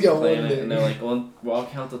He's were got playing one it, and day. they're like, well, I'll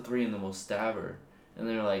count to 3 and then we'll stab her. And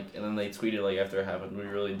they're like, and then they tweeted like after it happened, we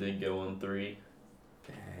really did go on 3.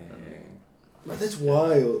 Dang. That's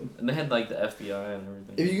wild. And they had like the FBI and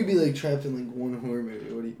everything. If you could be like trapped in like one horror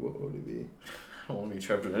movie, what would it be? I don't want to be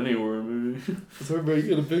trapped in any horror movie. That's everybody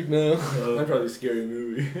gonna pick now. I'd probably Scary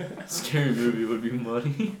Movie. Scary movie would be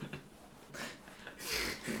money.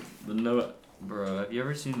 But no, bro, have you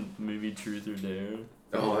ever seen the movie Truth or Dare?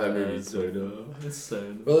 Oh, that movie's so dumb. It's so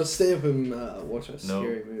dumb. Well, let's stay up and watch a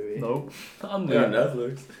scary movie. Nope. I'm Yeah, there.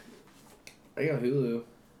 Netflix. I got Hulu,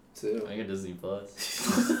 too. I got Disney Plus.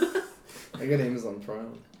 I got Amazon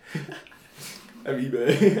Prime. I have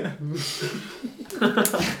eBay.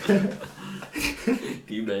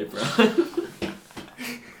 eBay, bro.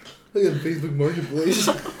 Look at Facebook Marketplace.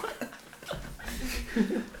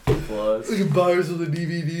 Plus. Look at buyers of the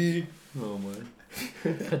DVD. Oh my.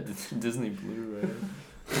 Disney Blu-ray.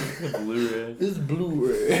 Blu-ray. This is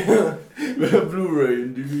Blu-ray. Blu-ray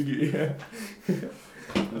and DVD.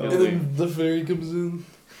 And then the fairy comes in.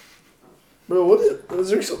 Bro, is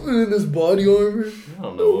there something in this body armor? I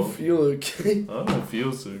don't I know. don't feel okay. I don't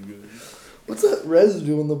feel so good. What's that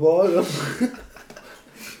residue on the bottom?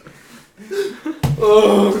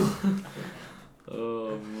 Oh.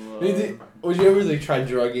 Oh my. Would you ever like try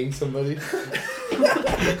drugging somebody?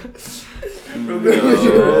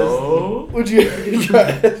 No. Would you ever try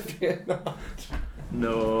espionage?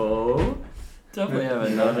 No. Definitely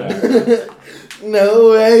haven't done it. No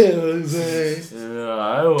way, Jose. Yeah,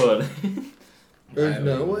 I would. There's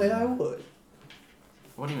no way I would.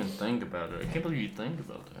 What do you even think about it? I can't believe you think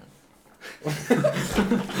about that.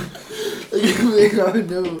 I would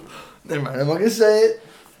know. Never mind, I'm not gonna say it.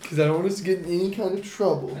 Because I don't want us to get in any kind of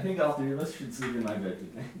trouble. I think all 3 of us should sleep in my bed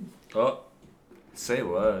today. Oh. Say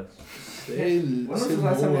less. Say, When was the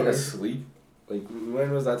last time you had a sleep? Like,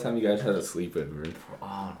 when was that time you guys had a sleepover?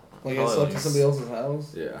 Oh, Like I slept in somebody else's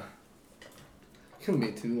house? Yeah. Couldn't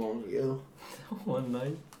be too long ago. One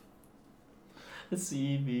night. The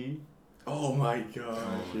CB. Oh my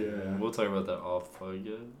gosh, yeah. We'll talk about that off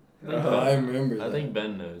podcast. I remember that. I think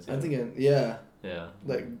Ben knows. I think yeah. Yeah.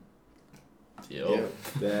 Like, Yo.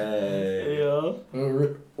 Dang. Yeah.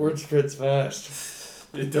 word spreads fast.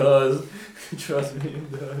 It does. Trust me,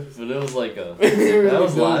 it does. But it was like a. It really That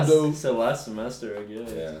was does, though. last semester, I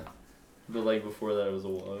guess. Yeah. But like before that, it was a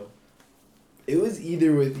while. It was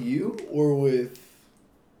either with you or with.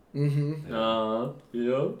 Mm-hmm. Yeah.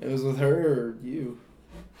 It was with her or you.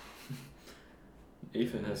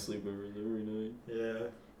 Ethan has sleepovers every night. Yeah.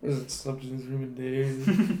 Was it slept in his room in days?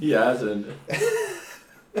 He hasn't.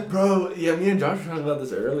 Bro, yeah, me and Josh were talking about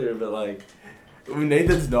this earlier, but like, when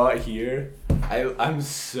Nathan's not here, I'm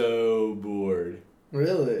so bored.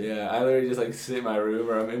 Really? Yeah, I literally just like sit in my room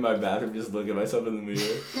or I'm in my bathroom just looking at myself in the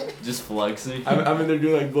mirror. Just flexing. I'm in there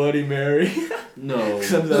doing like Bloody Mary. No.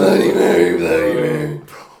 Bloody Mary, Bloody Mary.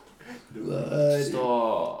 Bloody.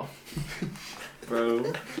 Stop.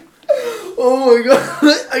 Bro. Oh my god,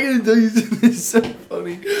 I gotta tell you something, it's so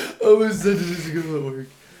funny. I was such a good at work.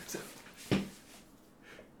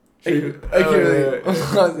 I can't really.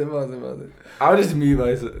 Pause it. I'll just mute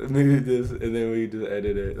this and then we just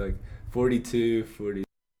edit it like 42, 40.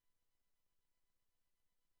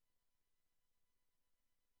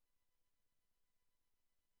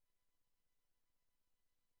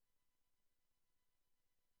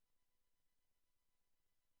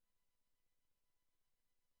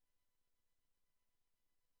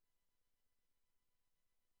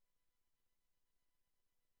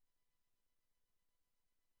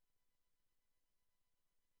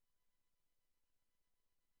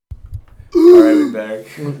 Alright, we back.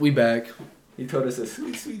 We back. He told us a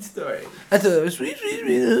sweet, sweet story. I thought it was sweet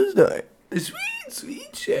story. A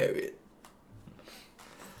sweet chariot.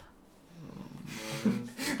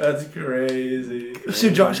 That's crazy. So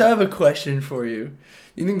Josh, I have a question for you.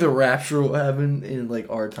 You think the rapture will happen in like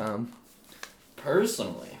our time?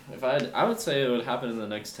 Personally, I would say it would happen in the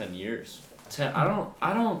next 10 years. I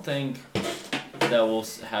don't think that we'll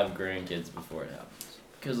have grandkids before it happens.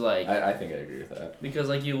 Cause like I think I agree with that. Because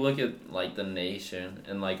like you look at like the nation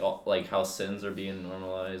and like all, like how sins are being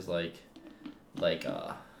normalized, like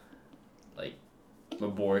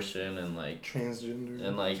abortion and like Transgender.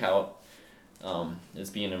 and like how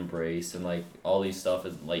it's being embraced and like all these stuff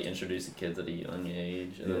is like introduced to kids at a young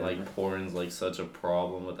age and then like porn's like such a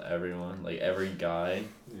problem with everyone, like every guy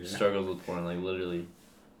struggles with porn, like literally.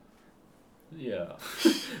 Yeah.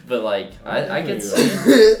 But like I could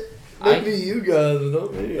see Maybe you guys,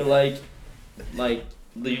 not me. but like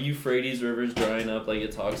the Euphrates River's drying up, like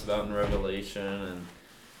it talks about in Revelation, and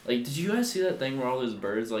like, did you guys see that thing where all those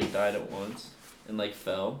birds like died at once? and like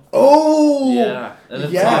fell. Oh. Yeah, and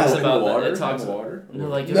it Yeah. talks In about the water? that. It talks In the water? No,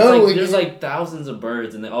 like No, there's thousands of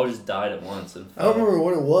birds and they all just died at once and I don't fell. remember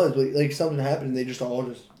what it was, but like something happened and they just all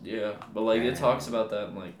just. Yeah, but like it talks about that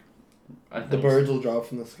and like I think The birds will drop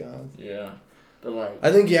from the sky. Yeah, but like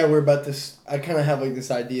I think we're about to. I kind of have like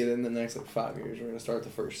this idea that in the next like 5 years we're gonna start the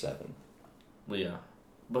first 7. yeah,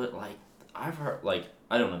 but like I've heard like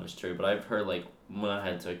I don't know if it's true, but I've heard like when I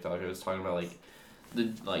had TikTok, I was talking about like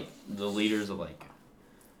the leaders of like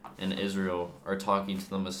in Israel are talking to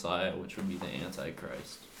the Messiah, which would be the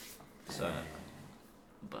Antichrist. So,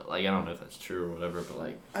 but like I don't know if that's true or whatever, but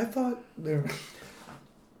like I thought there.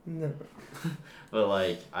 No. but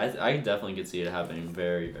like I definitely could see it happening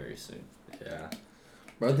very very soon. Yeah.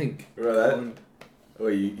 Bro, I think. Bro, that. Oh,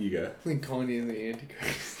 you go. I think Kanye is the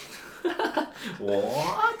Antichrist.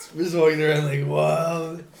 What? We're just walking around like,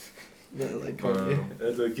 wow. No, like Kanye.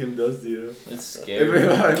 That's what Kim does to you. It's scary.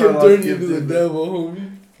 Kim turned you into the devil,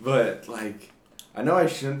 homie. But like, I know I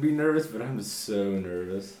shouldn't be nervous, but I'm so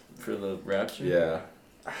nervous. For the rapture? Yeah.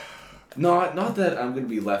 Not that I'm gonna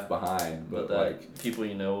be left behind, but that like people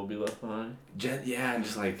you know will be left behind. yeah, and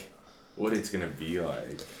just like what it's gonna be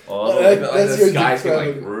like. Oh, That- Like that's the your sky's gonna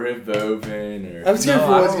like depravity. rip open or. I'm scared No,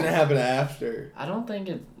 for I what's don't- gonna happen after. I don't think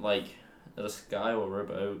it like the sky will rip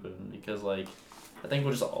open because like I think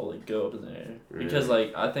we'll just all like go up in the air because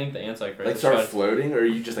like I think the Antichrist Like start floating, or are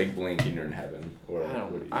you just like blink and you're in heaven? Or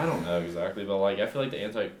I don't know exactly, but like I feel like the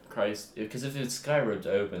Antichrist because if the sky ripped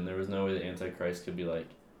open, there was no way the Antichrist could be like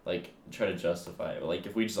try to justify it. Like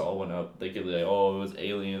if we just all went up, they could be like, oh, it was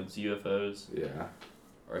aliens, UFOs, Yeah.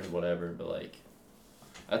 or whatever. But like,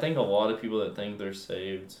 I think a lot of people that think they're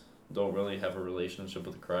saved don't really have a relationship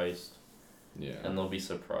with Christ, Yeah. and they'll be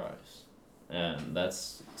surprised, and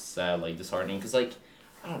that's sad, like disheartening. Cause like,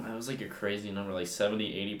 I don't know, it was like a crazy number, like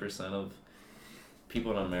 70-80% of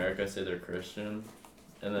people in America say they're Christian,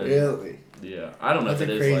 and then Really? yeah, I don't know That's if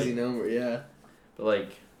a it is crazy like, number, yeah. but like.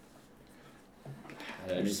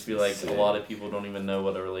 I just feel like a lot of people don't even know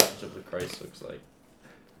what a relationship with Christ looks like.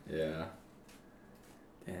 Yeah.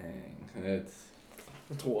 Dang,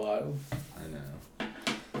 that's wild. I know.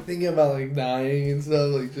 Thinking about like dying and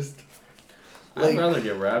stuff, like just. I'd Like, rather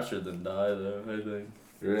get raptured than die, though. I think.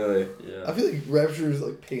 Really? Yeah. I feel like rapture is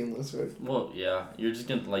like painless, right? Well, yeah, you're just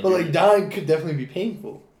gonna like. But like dying could definitely be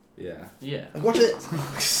painful. Yeah. Yeah. Like watch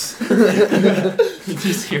this. You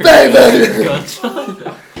just hear Bang, bang.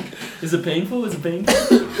 gunshot. Is it painful? Is it painful?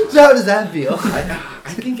 So how does that feel? I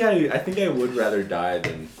think I would rather die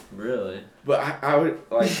than. Really? But I would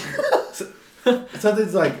like.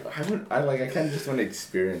 Something's like I kind of just want to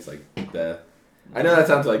experience like death. I know that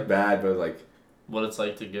sounds like bad, but like. What it's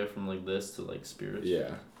like to go from like this to like spirit. Yeah.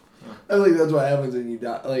 I feel like that's what happens when you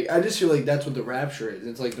die. Like I just feel like that's what the rapture is.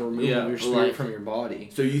 It's like the removal of your spirit like- from your body.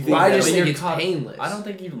 So you think? Well, I that, just like, think you're it's caught- painless. I don't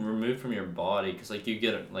think you remove from your body because like you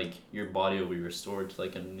get like your body will be restored to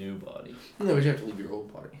like a new body. No, but you have to leave your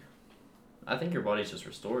old body. I think your body's just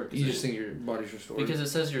restored. 'Cause You just think your body's restored. because it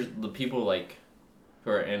says the people like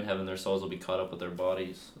who are in heaven, their souls will be caught up with their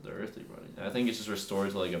bodies, their earthly bodies. And I think it's just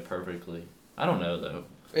restored to like a perfectly. I don't know though.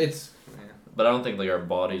 It's But I don't think like our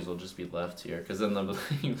bodies will just be left here, because then they'll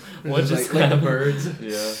be what just like the birds. Yeah.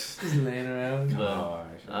 Just laying around. But Gosh,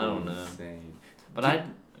 I don't that'd be know. insane. But I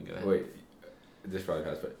go ahead. Wait, this probably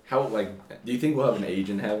passed. But how do you think we'll have an age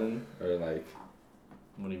in heaven or like?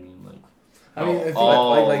 What do you mean like? I mean, I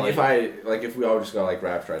think If we all just got like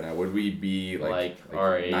rapture right now, would we be Like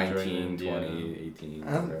our age right 19, now, 20, 18,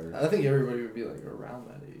 I whatever? think everybody would be like around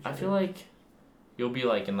that age. I feel like you'll be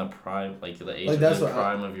like in the prime, like the age Like, of that's the what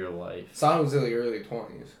prime of your life. So I would say like early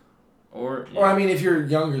 20s. Or Or I mean, if you're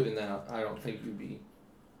younger than that, I don't think you'd be.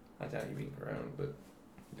 I doubt you'd be around, but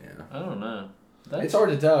Yeah. I don't know. it's hard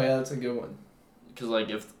to tell. Yeah, that's a good one. Because like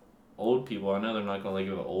if old people, I know they're not gonna like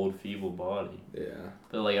have an old feeble body. Yeah.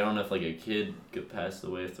 But like I don't know if like a kid could pass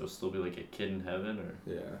away, if there'll still be like a kid in heaven or.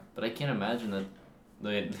 Yeah. But I can't imagine that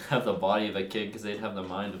they'd have the body of a kid because they'd have the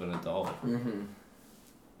mind of an adult. Mm-hmm.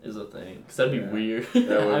 Is a thing. Because that'd be Yeah. weird.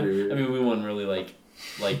 That would be weird. I mean, we wouldn't really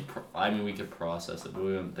I mean, we could process it, but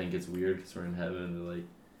we wouldn't think it's weird because we're in heaven. But like,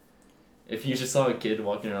 if you just saw a kid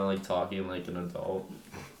walking around like talking like an adult,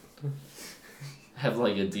 have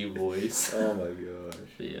like a deep voice. Oh my gosh.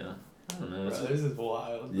 But yeah, I don't know. Bro, this is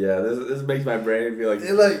wild. Yeah, this makes my brain feel like.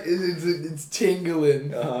 It's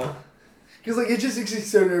tingling. Uh-huh. Cause like it just makes me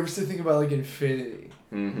so nervous to think about like infinity.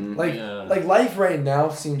 Mm-hmm. Like Yeah. like life right now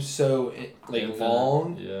seems so like Infinite.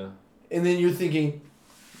 long, Yeah. and then you're thinking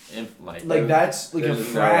Like like that's like a There's no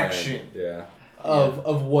fraction end. Yeah.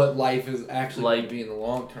 of what life is actually going Like- to be in the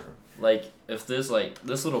long term. like if this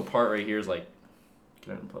little part right here is like,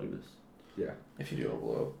 can I unplug this? If you do it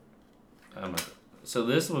below. So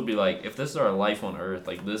this would be like, if this is our life on Earth,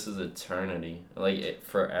 like this is eternity, like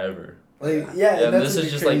forever. Like And that's this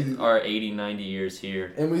is just crazy. like our 80, 90 years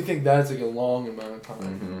here. And we think that's like a long amount of time.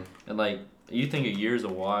 Mm-hmm. And like, you think a year's a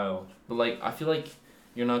while, but like, I feel like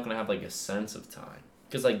you're not gonna have like a sense of time.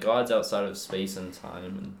 Because like, God's outside of space and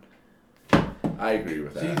time. I agree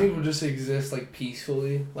with that. So you think we'll just exist like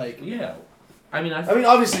peacefully? Like, Yeah. I mean,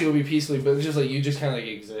 obviously it'll be peacefully, but it's just like you just kind of like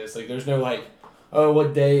exist. Like, there's no like, oh,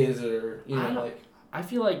 what day is it, or you know, like. I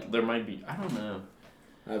feel like there might be. I don't know.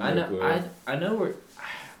 I know. I know we're.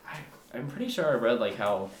 I'm pretty sure I read like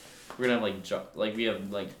how we're gonna have like we have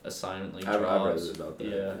like assignment like I've jobs. read about that.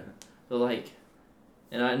 Yeah. But like,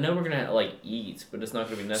 and I know we're gonna like eat, but it's not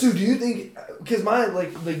gonna be necessary. So do you think? Because my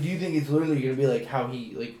like do you think it's literally gonna be like how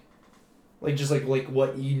he like just like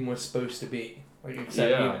what Eden was supposed to be, like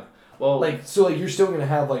except Yeah. you know. Well, Like, so, like, you're still gonna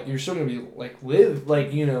have, like, you're still gonna be, like, live,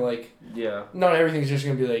 like, you know, like, yeah. not everything's just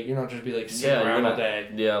gonna be, like, you're not just be, like, sitting around all day.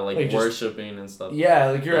 Yeah, like Like, just- worshiping and stuff. Yeah,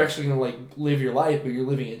 like, you're Yeah. actually gonna, like, live your life, but you're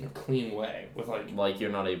living it in a clean way with, like... You're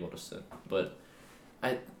not able to sin. But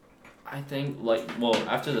I think, like, well,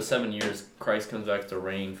 after the 7 years, Christ comes back to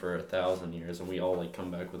reign for 1,000 years, and we all, like, come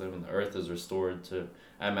back with him, and the earth is restored to...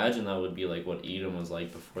 I imagine that would be, like, what Eden was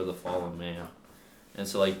like before the fall of man. And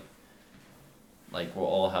so, like we'll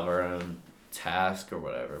all have our own task or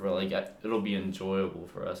whatever, but, like, it'll be enjoyable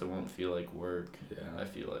for us. It won't feel like work, Yeah. I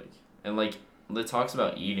feel like. And, like, it talks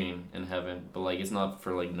about eating in heaven, but, like, it's not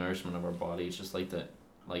for, like, nourishment of our body. It's just, like, to,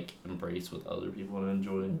 like, embrace with other people and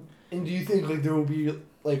enjoy. And do you think, like, there will be,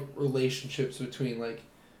 like, relationships between, like,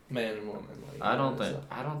 man and woman? Like, I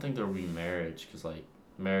don't think there will be marriage, because, like,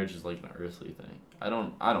 marriage is, like, an earthly thing. I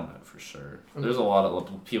don't know for sure. There's a lot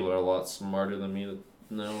of people that are a lot smarter than me that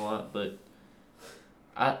know a lot, but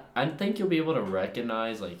I think you'll be able to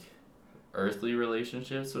recognize, like, earthly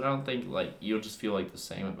relationships, but I don't think, like, you'll just feel, like, the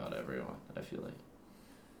same about everyone, I feel like.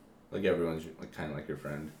 Like everyone's like kind of like your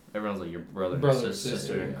friend. Everyone's, like, your brother Brother,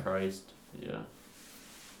 sister in yeah. Christ. Yeah.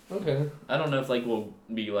 Okay. I don't know if, like, we'll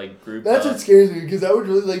be, like, grouped That's up what scares me, because I would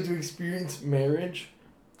really like to experience marriage.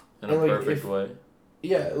 in a and, like, perfect if- way.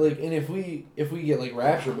 Yeah, like, and if we get, like,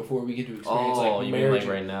 rapture before we get to experience, Oh, like, you mean, marriage...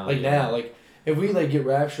 like, right now? Like, yeah. now, like, if we, like, get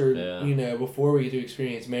raptured, Yeah. you know, before we get to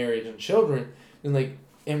experience marriage and children, then, like,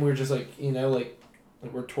 and we're just, like, you know, like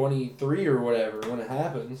we're 23 or whatever when it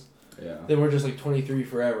happens, Yeah. then we're just, like, 23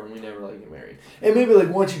 forever and we never, like, get married. And maybe, like,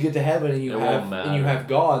 once you get to heaven and you have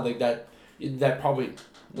God, like, that probably...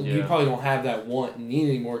 Like, you Yeah. probably don't have that want and need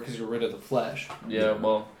anymore because you're rid of the flesh. Yeah,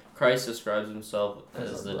 well, Christ describes himself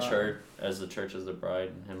as As a the bride. church, as the church as the bride,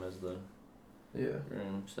 and him as the Yeah.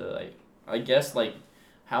 groom. So, like, I guess, like,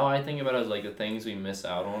 how I think about it is, like, the things we miss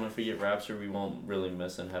out on if we get raptured, we won't really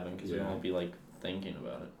miss in heaven because we Yeah. won't be, like, thinking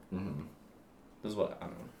about it. Mm-hmm. This is what I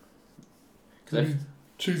don't know. Because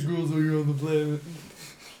Chase girls are on the planet.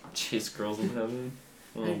 chase girls in heaven.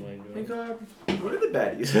 Oh my god. God, what are the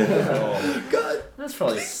baddies? Oh, God, that's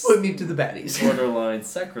probably put me to the baddies. borderline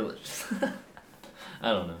sacrilegious.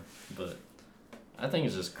 I don't know, but I think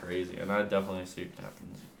it's just crazy, and I definitely see it happen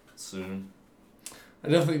soon. I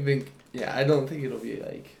definitely think, I don't think it'll be,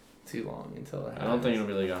 like, too long until it happens. I don't think it'll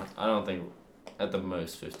be like I don't think at the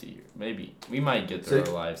most 50 years. Maybe we might get through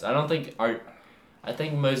our lives. I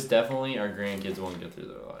think most definitely our grandkids won't get through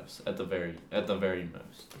their lives at the very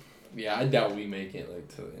most. Yeah, I doubt we make it, like,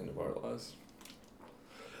 to the end of our lives.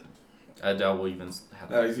 I doubt we'll even have.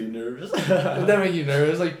 That makes you nervous. Does that make you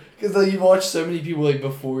nervous? Like, because, like, you watch so many people, like,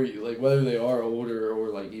 before you, like, whether they are older or,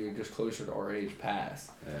 like, even just closer to our age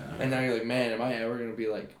pass. Yeah. And now you're like, man, am I ever going to be,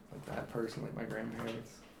 like that person, like my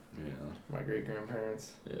grandparents, Yeah. my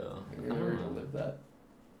great-grandparents? Yeah, You're never going to live that.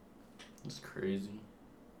 it's crazy.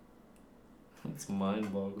 It's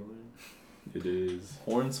mind-boggling. It is.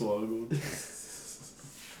 Hornswoggled.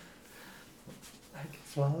 I can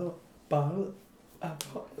swallow a bottle of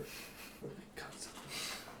alcohol.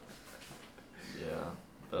 Yeah,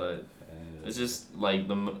 but it's just like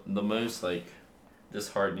the most like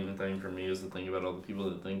disheartening thing for me is to think about all the people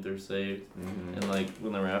that think they're saved, Mm-hmm. and like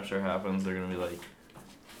when the rapture happens, they're gonna be like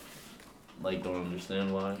don't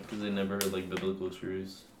understand why, because they never heard like biblical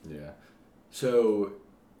truths. Yeah. So,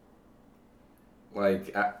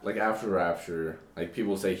 like after rapture, like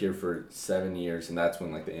people stay here for 7 years, and that's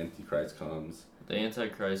when like the Antichrist comes. The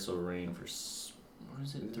Antichrist will reign for what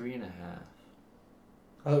is it, 3.5?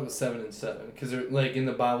 I thought it was 7 and 7. Because, like, in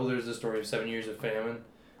the Bible, there's the story of 7 years of famine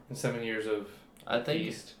and 7 years of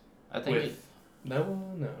feast. I think No.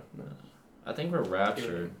 I think we're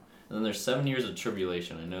raptured, and then there's 7 years of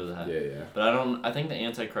tribulation. I know that. Yeah. But I think the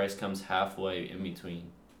Antichrist comes halfway in between.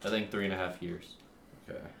 I think 3.5 years.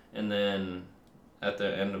 Okay. And then at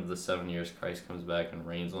the end of the 7 years, Christ comes back and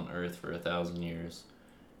reigns on earth for 1,000 years,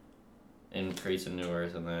 and creates a new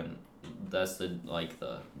earth, and then that's the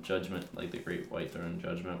judgment, like the great white throne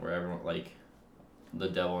judgment, where everyone the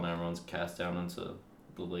devil and everyone's cast down into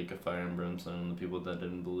the lake of fire and brimstone, and the people that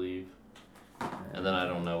didn't believe. And then I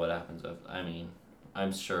don't know what happens after. I mean,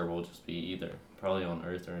 I'm sure we'll just be either probably on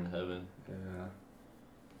earth or in heaven. Yeah.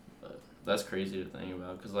 But that's crazy to think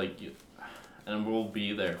about, because and we'll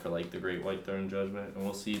be there for the great white throne judgment, and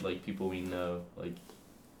we'll see people we know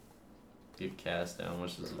get cast down,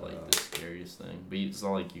 which is the scariest thing. But it's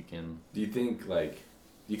not like you can. Do you think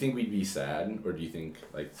we'd be sad, or do you think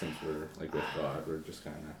since we're with God, we're just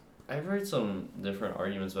kind of? I've heard some different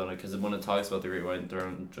arguments about it, because when it talks about the great white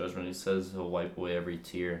throne judgment, he says he'll wipe away every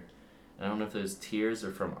tear. And I don't know if those tears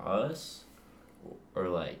are from us, or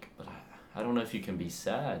but I don't know if you can be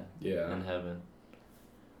sad in heaven.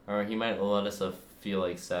 Or he might let us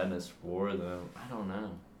feel sadness for them. I don't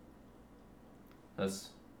know.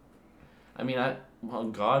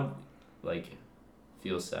 God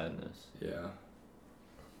feels sadness. Yeah.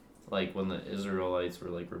 When the Israelites were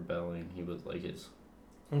rebelling, he was his.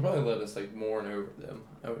 He'll probably let us mourn over them,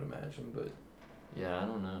 I would imagine, but yeah, I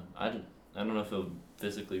don't know. I don't know if it'll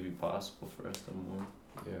physically be possible for us to mourn.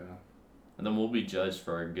 Yeah. And then we'll be judged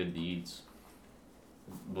for our good deeds,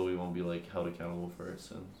 but we won't be held accountable for our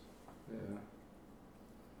sins. Yeah.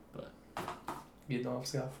 But getting off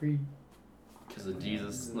scot-free. Because of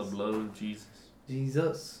Jesus, the blood of Jesus.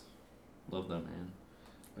 Jesus. Love that man.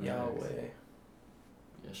 Yahweh.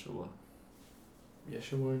 Yeshua.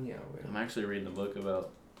 Yeshua and Yahweh. I'm actually reading a book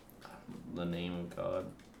about the name of God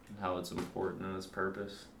and how it's important and its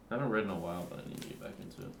purpose. I haven't read in a while, but I need to get back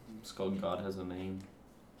into it. It's called God Has a Name.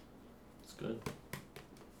 It's good.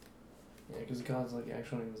 Yeah, because God's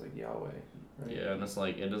actual name is Yahweh. Right? Yeah, and it's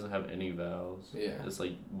it doesn't have any vowels. Yeah. It's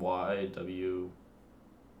YWH.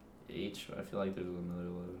 I feel like there's another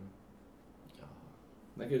letter.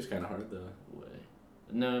 That gets kind of hard though. Way.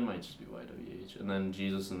 No, it might just be YWH. And then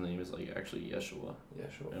Jesus' name is actually Yeshua.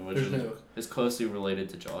 Yeshua. And which is closely related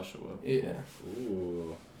to Joshua. Yeah.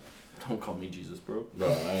 Ooh. Don't call me Jesus, bro. Bro,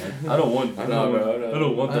 I don't want. I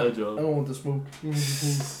don't want that job. I don't want the smoke.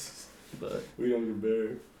 But we don't get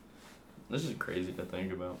better. This is crazy to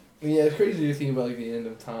think about. Yeah, it's crazy to think about the end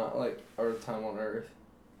of time, our time on Earth.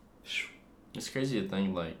 It's crazy to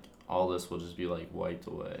think all this will just be wiped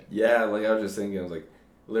away. Yeah, I was just thinking, I was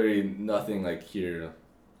literally nothing here.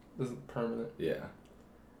 This is permanent. Yeah.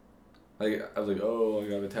 I was oh, I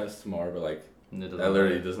got a test tomorrow, but that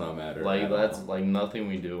literally does not matter. That's nothing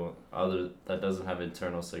we do that doesn't have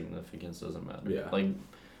eternal significance doesn't matter. Yeah.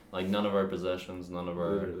 None of our possessions, none of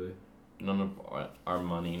our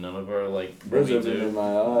money, none of our Birds are in my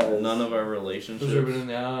eyes. none of our relationships. Those are in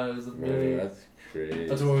the eyes of Bro, that's crazy.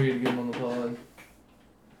 That's why we gotta get him on the pod.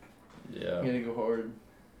 Yeah. You gotta go hard.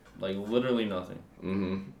 Literally nothing.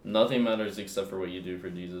 Mm-hmm. Nothing matters except for what you do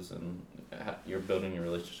for Jesus, and you're building your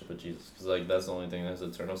relationship with Jesus. Because that's the only thing that has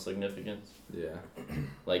eternal significance. Yeah.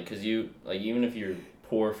 Because you even if you're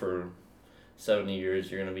poor for 70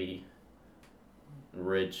 years, you're gonna be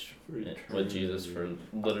rich with Jesus for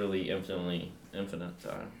literally infinite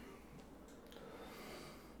time.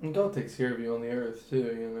 And God takes care of you on the earth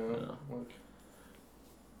too, Yeah.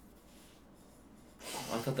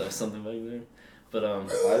 I thought that was something back there. But I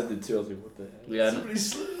did too. I was what the heck? Yeah. Somebody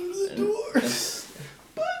slammed the door.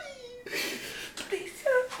 Buddy.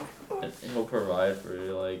 And he'll provide for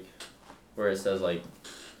you, where it says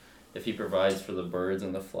if he provides for the birds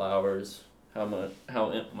and the flowers, how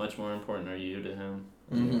much more important are you to him?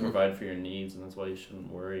 Mm-hmm. You provide for your needs, and that's why you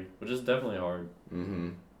shouldn't worry. Which is definitely hard. Mm-hmm.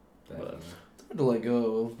 But it's hard to let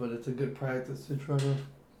go of, but it's a good practice to try to.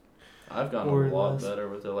 I've gotten a lot better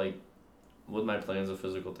with it. With my plans of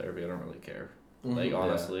physical therapy, I don't really care. Mm-hmm.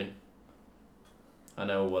 Honestly. I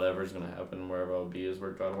know whatever's going to happen, wherever I'll be, is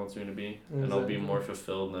where God wants me to be. Exactly. And I'll be more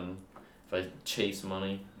fulfilled than if I chase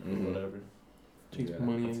money or whatever. Chase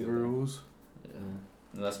money and girls. Yeah.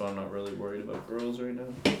 And that's why I'm not really worried about girls right now.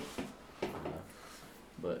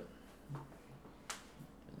 But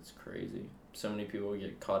it's crazy. So many people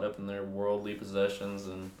get caught up in their worldly possessions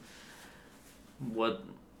and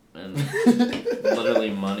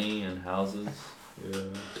literally money and houses. Yeah.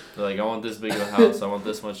 They're I want this big of a house, I want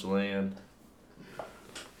this much land.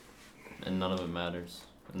 And none of it matters.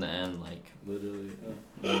 In the end, literally.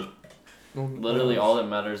 Literally all that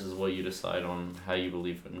matters is what you decide on how you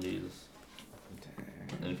believe in Jesus. Dang.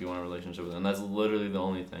 And if you want a relationship with him. And that's literally the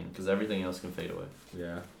only thing. Because everything else can fade away.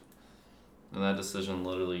 Yeah. And that decision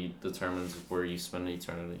literally determines where you spend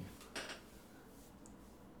eternity.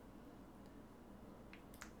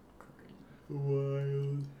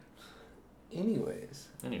 Wild. Any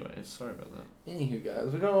Anyways, sorry about that. anywho,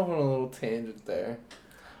 guys, we got off on a little tangent there,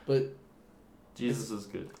 but Jesus is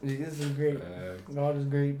good. Jesus is great. God is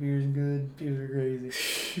great. Beer is good. People are crazy.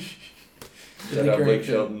 Shout out Blake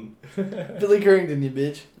Shelton. Billy Currington, you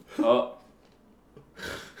bitch. Oh.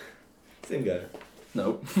 Same guy.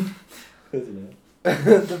 Nope. Isn't it?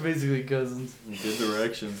 They're basically cousins. Good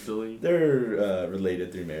directions, Billy. They're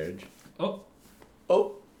related through marriage. Oh.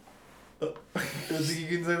 You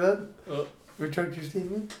think you can say that? Retract your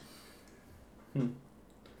statement?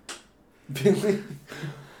 Billy.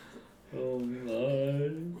 Oh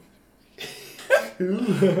my.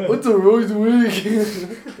 What's a Roy's wig? He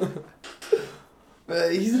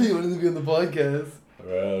said he wanted to be on the podcast.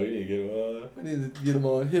 Bro, we need to get him on. I need to get him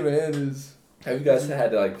on. Him and his. Have you guys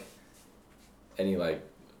had any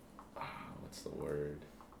what's the word?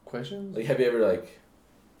 Questions? Like, have you ever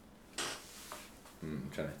I'm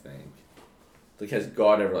trying to think. Like, has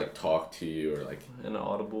God ever talked to you or an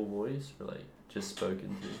audible voice or just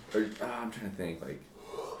spoken to? Or I'm trying to think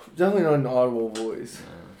Definitely not an audible voice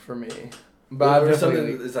for me. But or I've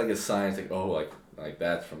definitely something. It's like a sign. It's like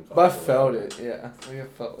that's from God. But I felt it. Yeah, I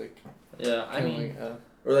felt like. Yeah, I mean.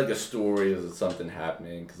 Or a story of something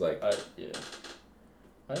happening, cause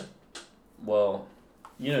Well,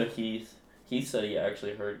 Heath. Heath said he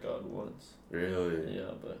actually heard God once. Really?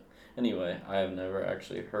 Yeah, but anyway, I have never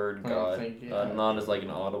actually heard I God. don't think, Not as an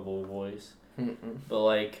audible voice. Mm-mm.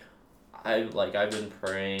 But I've been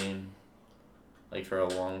praying for a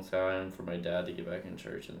long time for my dad to get back in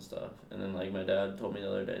church and stuff. And then my dad told me the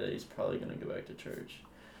other day that he's probably gonna go back to church.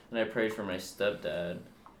 And I prayed for my stepdad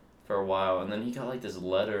for a while, and then he got this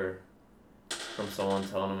letter from someone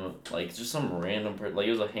telling him just some random person, it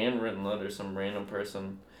was a handwritten letter, some random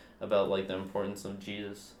person about the importance of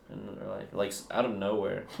Jesus in their life, out of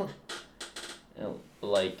nowhere. And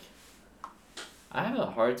I have a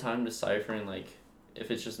hard time deciphering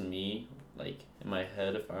if it's just me in my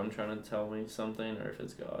head, if I'm trying to tell me something, or if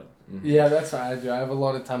it's God. Mm-hmm. Yeah, that's what I do. I have a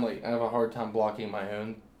lot of time, I have a hard time blocking my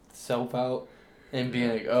own self out and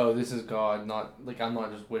being oh, this is God, not, I'm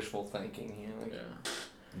not just wishful thinking, Yeah.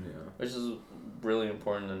 Yeah. Which is really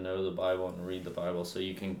important to know the Bible and read the Bible so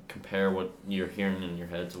you can compare what you're hearing in your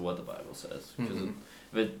head to what the Bible says. Because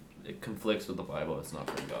if it conflicts with the Bible, it's not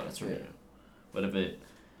from God, it's from you. But if it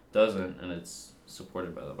doesn't and it's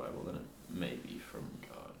supported by the Bible, then it may be from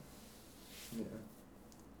God. Yeah.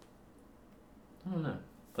 I don't know,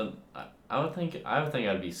 but I would think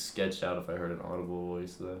I'd be sketched out if I heard an audible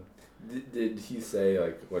voice though. Did he say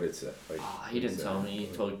what it said? He didn't tell me. He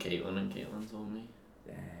told Caitlin, and Caitlin told me.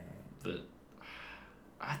 Dang. But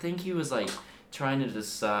I think he was trying to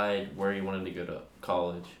decide where he wanted to go to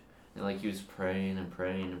college, and he was praying and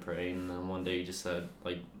praying and praying, and then one day he just said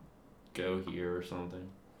go here or something,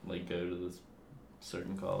 go to this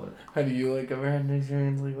certain college. Have you ever had an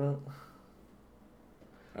experience like that?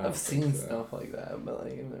 I've seen so. stuff like that, but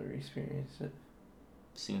I've never experienced it.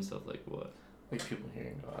 Seen stuff like what? People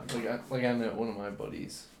hearing God. I met one of my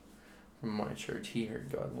buddies from my church. He heard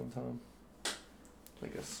God one time.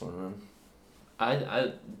 A sermon.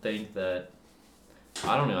 I think that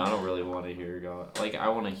I don't know. I don't really want to hear God. I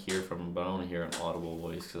want to hear from him, but I want to hear an audible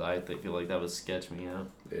voice because I feel that would sketch me out.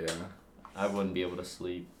 Yeah. I wouldn't be able to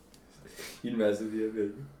sleep. He'd mess with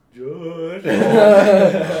you, George.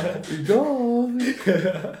 George.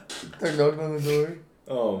 They're knocking on the door.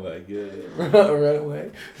 Oh my god. Right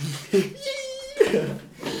away.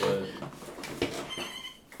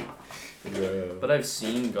 But I've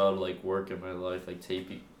seen God work in my life,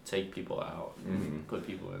 take people out, put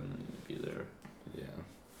people in, and be there. Yeah.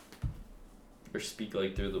 Or speak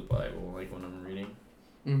through the Bible, when I'm reading.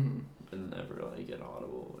 Mm-hmm. But never an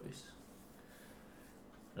audible voice.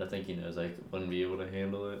 I think he knows I wouldn't be able to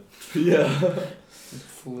handle it. Yeah.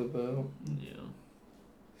 Flip out. Yeah.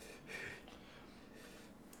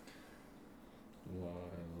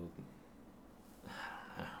 Wild.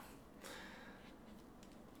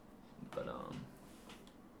 But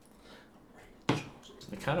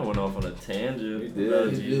I kind of went off on a tangent. We did.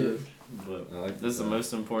 About You Jesus, did. but I like this is the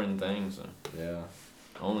most important thing. So Yeah.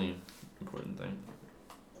 only important thing.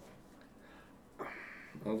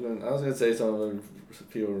 I was gonna say something, but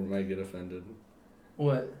people might get offended.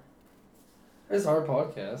 What? It's our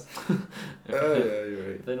podcast. Yeah, you're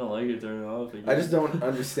right. If they don't like it, turn it off. I just don't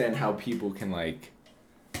understand how people can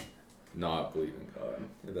not believe in God.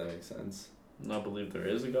 If that makes sense. Not believe there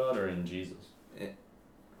is a God or in Jesus.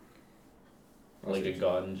 I'll A say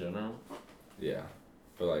God in general. Yeah,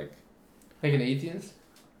 but Like an atheist?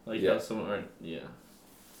 How someone or yeah.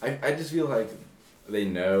 I just feel they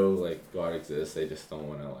know God exists. They just don't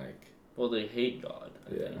want to Well, they hate God. I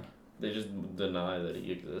think. They just deny that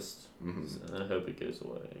he exists. Mm-hmm. And I hope it goes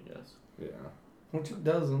away, I guess. Yeah. Which it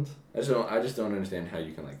doesn't. I just don't understand how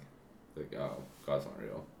you can like, oh, God's not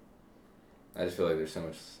real. I just feel like there's so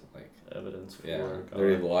much like Evidence for God.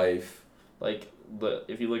 Their life. Like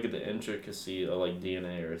if you look at the intricacy of like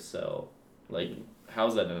DNA or a cell, like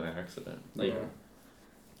how's that an accident? Like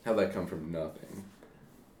how'd that come from nothing?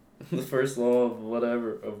 The first law of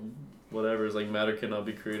whatever is like matter cannot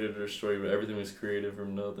be created or destroyed, but everything was created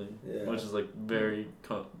from nothing. Yeah. Which is like very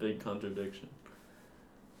big contradiction.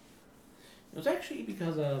 It was actually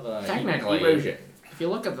because of Technically, erosion. If you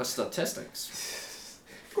look at the statistics.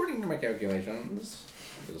 According to my calculations,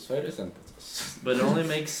 it was photosynthesis. But it only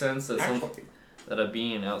makes sense that Actually. that a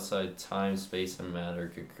being outside time, space, and matter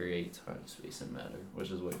could create time, space, and matter, which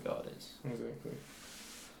is what God is. Exactly.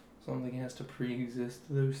 Something has to pre-exist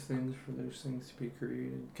those things for those things to be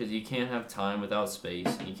created. Because you can't have time without space.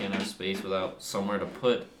 You can't have space without somewhere to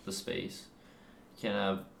put the space. You can't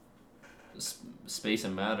have space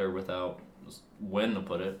and matter without when to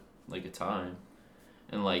put it, like a time.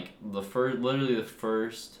 And like literally the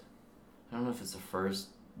first, I don't know if it's the first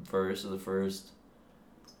verse or the first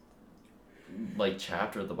like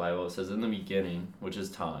chapter of the Bible. It says, in the beginning, which is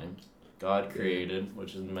time, God created,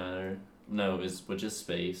 which is matter. No, which is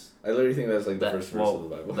space. I literally think that's like the first verse of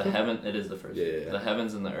the Bible. It is the first. Yeah. The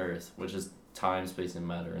heavens and the earth, which is time, space, and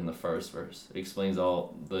matter, in the first verse. It explains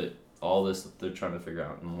all this that they're trying to figure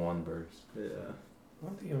out in one verse. Yeah. I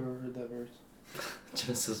don't think I've ever heard that verse.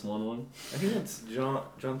 Genesis 1:1. I think that's John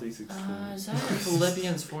 3:16. Is that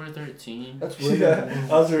Philippians 4:13? That's way Yeah,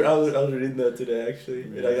 I was reading that today actually,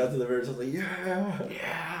 and I got to the verse. I was like,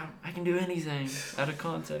 Yeah, I can do anything out of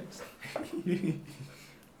context.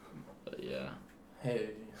 But yeah.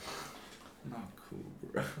 Hey, not cool,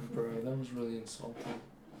 bro. bro, that was really insulting.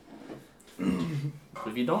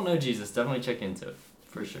 If you don't know Jesus, definitely check into it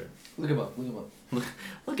for sure. Look him up.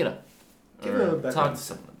 Look it up. Give Or it a background. talk to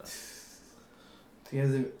someone about it. Do you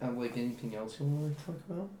guys have like anything else you want to talk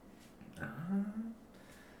about?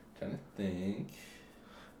 Trying to think.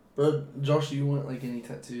 Bro, Josh, do you want like any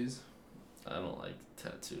tattoos? I don't like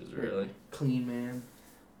tattoos really. Clean man.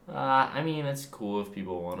 I mean, it's cool if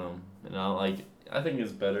people want them. And I think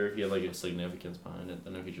it's better if you have like a significance behind it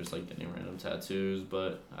than if you just like getting random tattoos.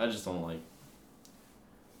 But I just don't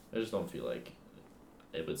feel like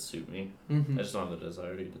it would suit me. Mm-hmm. I just don't have the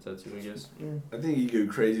desire to get a tattoo, I guess. Yeah. I think you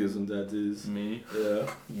go crazy with some tattoos. Me?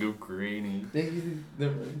 Yeah. Go crazy.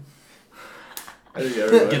 Never mind. I think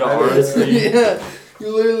everyone. Get an arm sleeve. Yeah,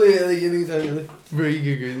 you literally like anytime you're like, bro,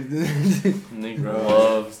 you go crazy. Nick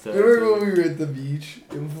loves tattoos. Remember when we were at the beach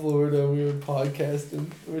in Florida? We were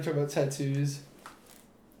podcasting. We were talking about tattoos.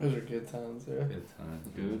 Those are good times, yeah. Good time.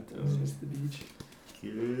 Good It was times. just the beach.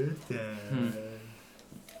 Good time.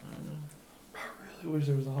 I wish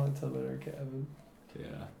there was a hot tub at our cabin. Yeah.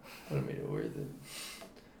 Would have made it worth it.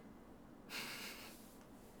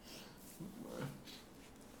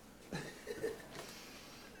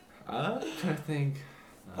 I'm trying to think.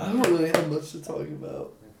 I don't really have much to talk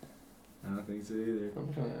about. I don't think so either.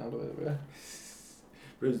 I'm kind of out of it, bro.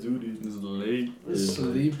 Where's Duty? It's late. I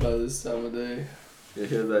sleep by this time of day. You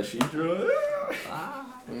hear that sheep drum?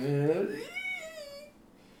 Yeah.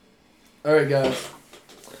 Alright, guys.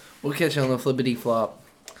 We'll catch you on the flippity flop.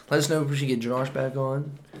 Let us know if we should get Josh back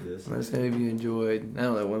on. Yes. Let us know if you enjoyed. I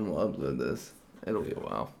don't know when we'll upload this. It'll be a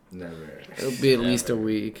while. Never. It'll be at least a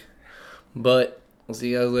week. But we'll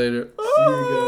see you guys later. See you guys.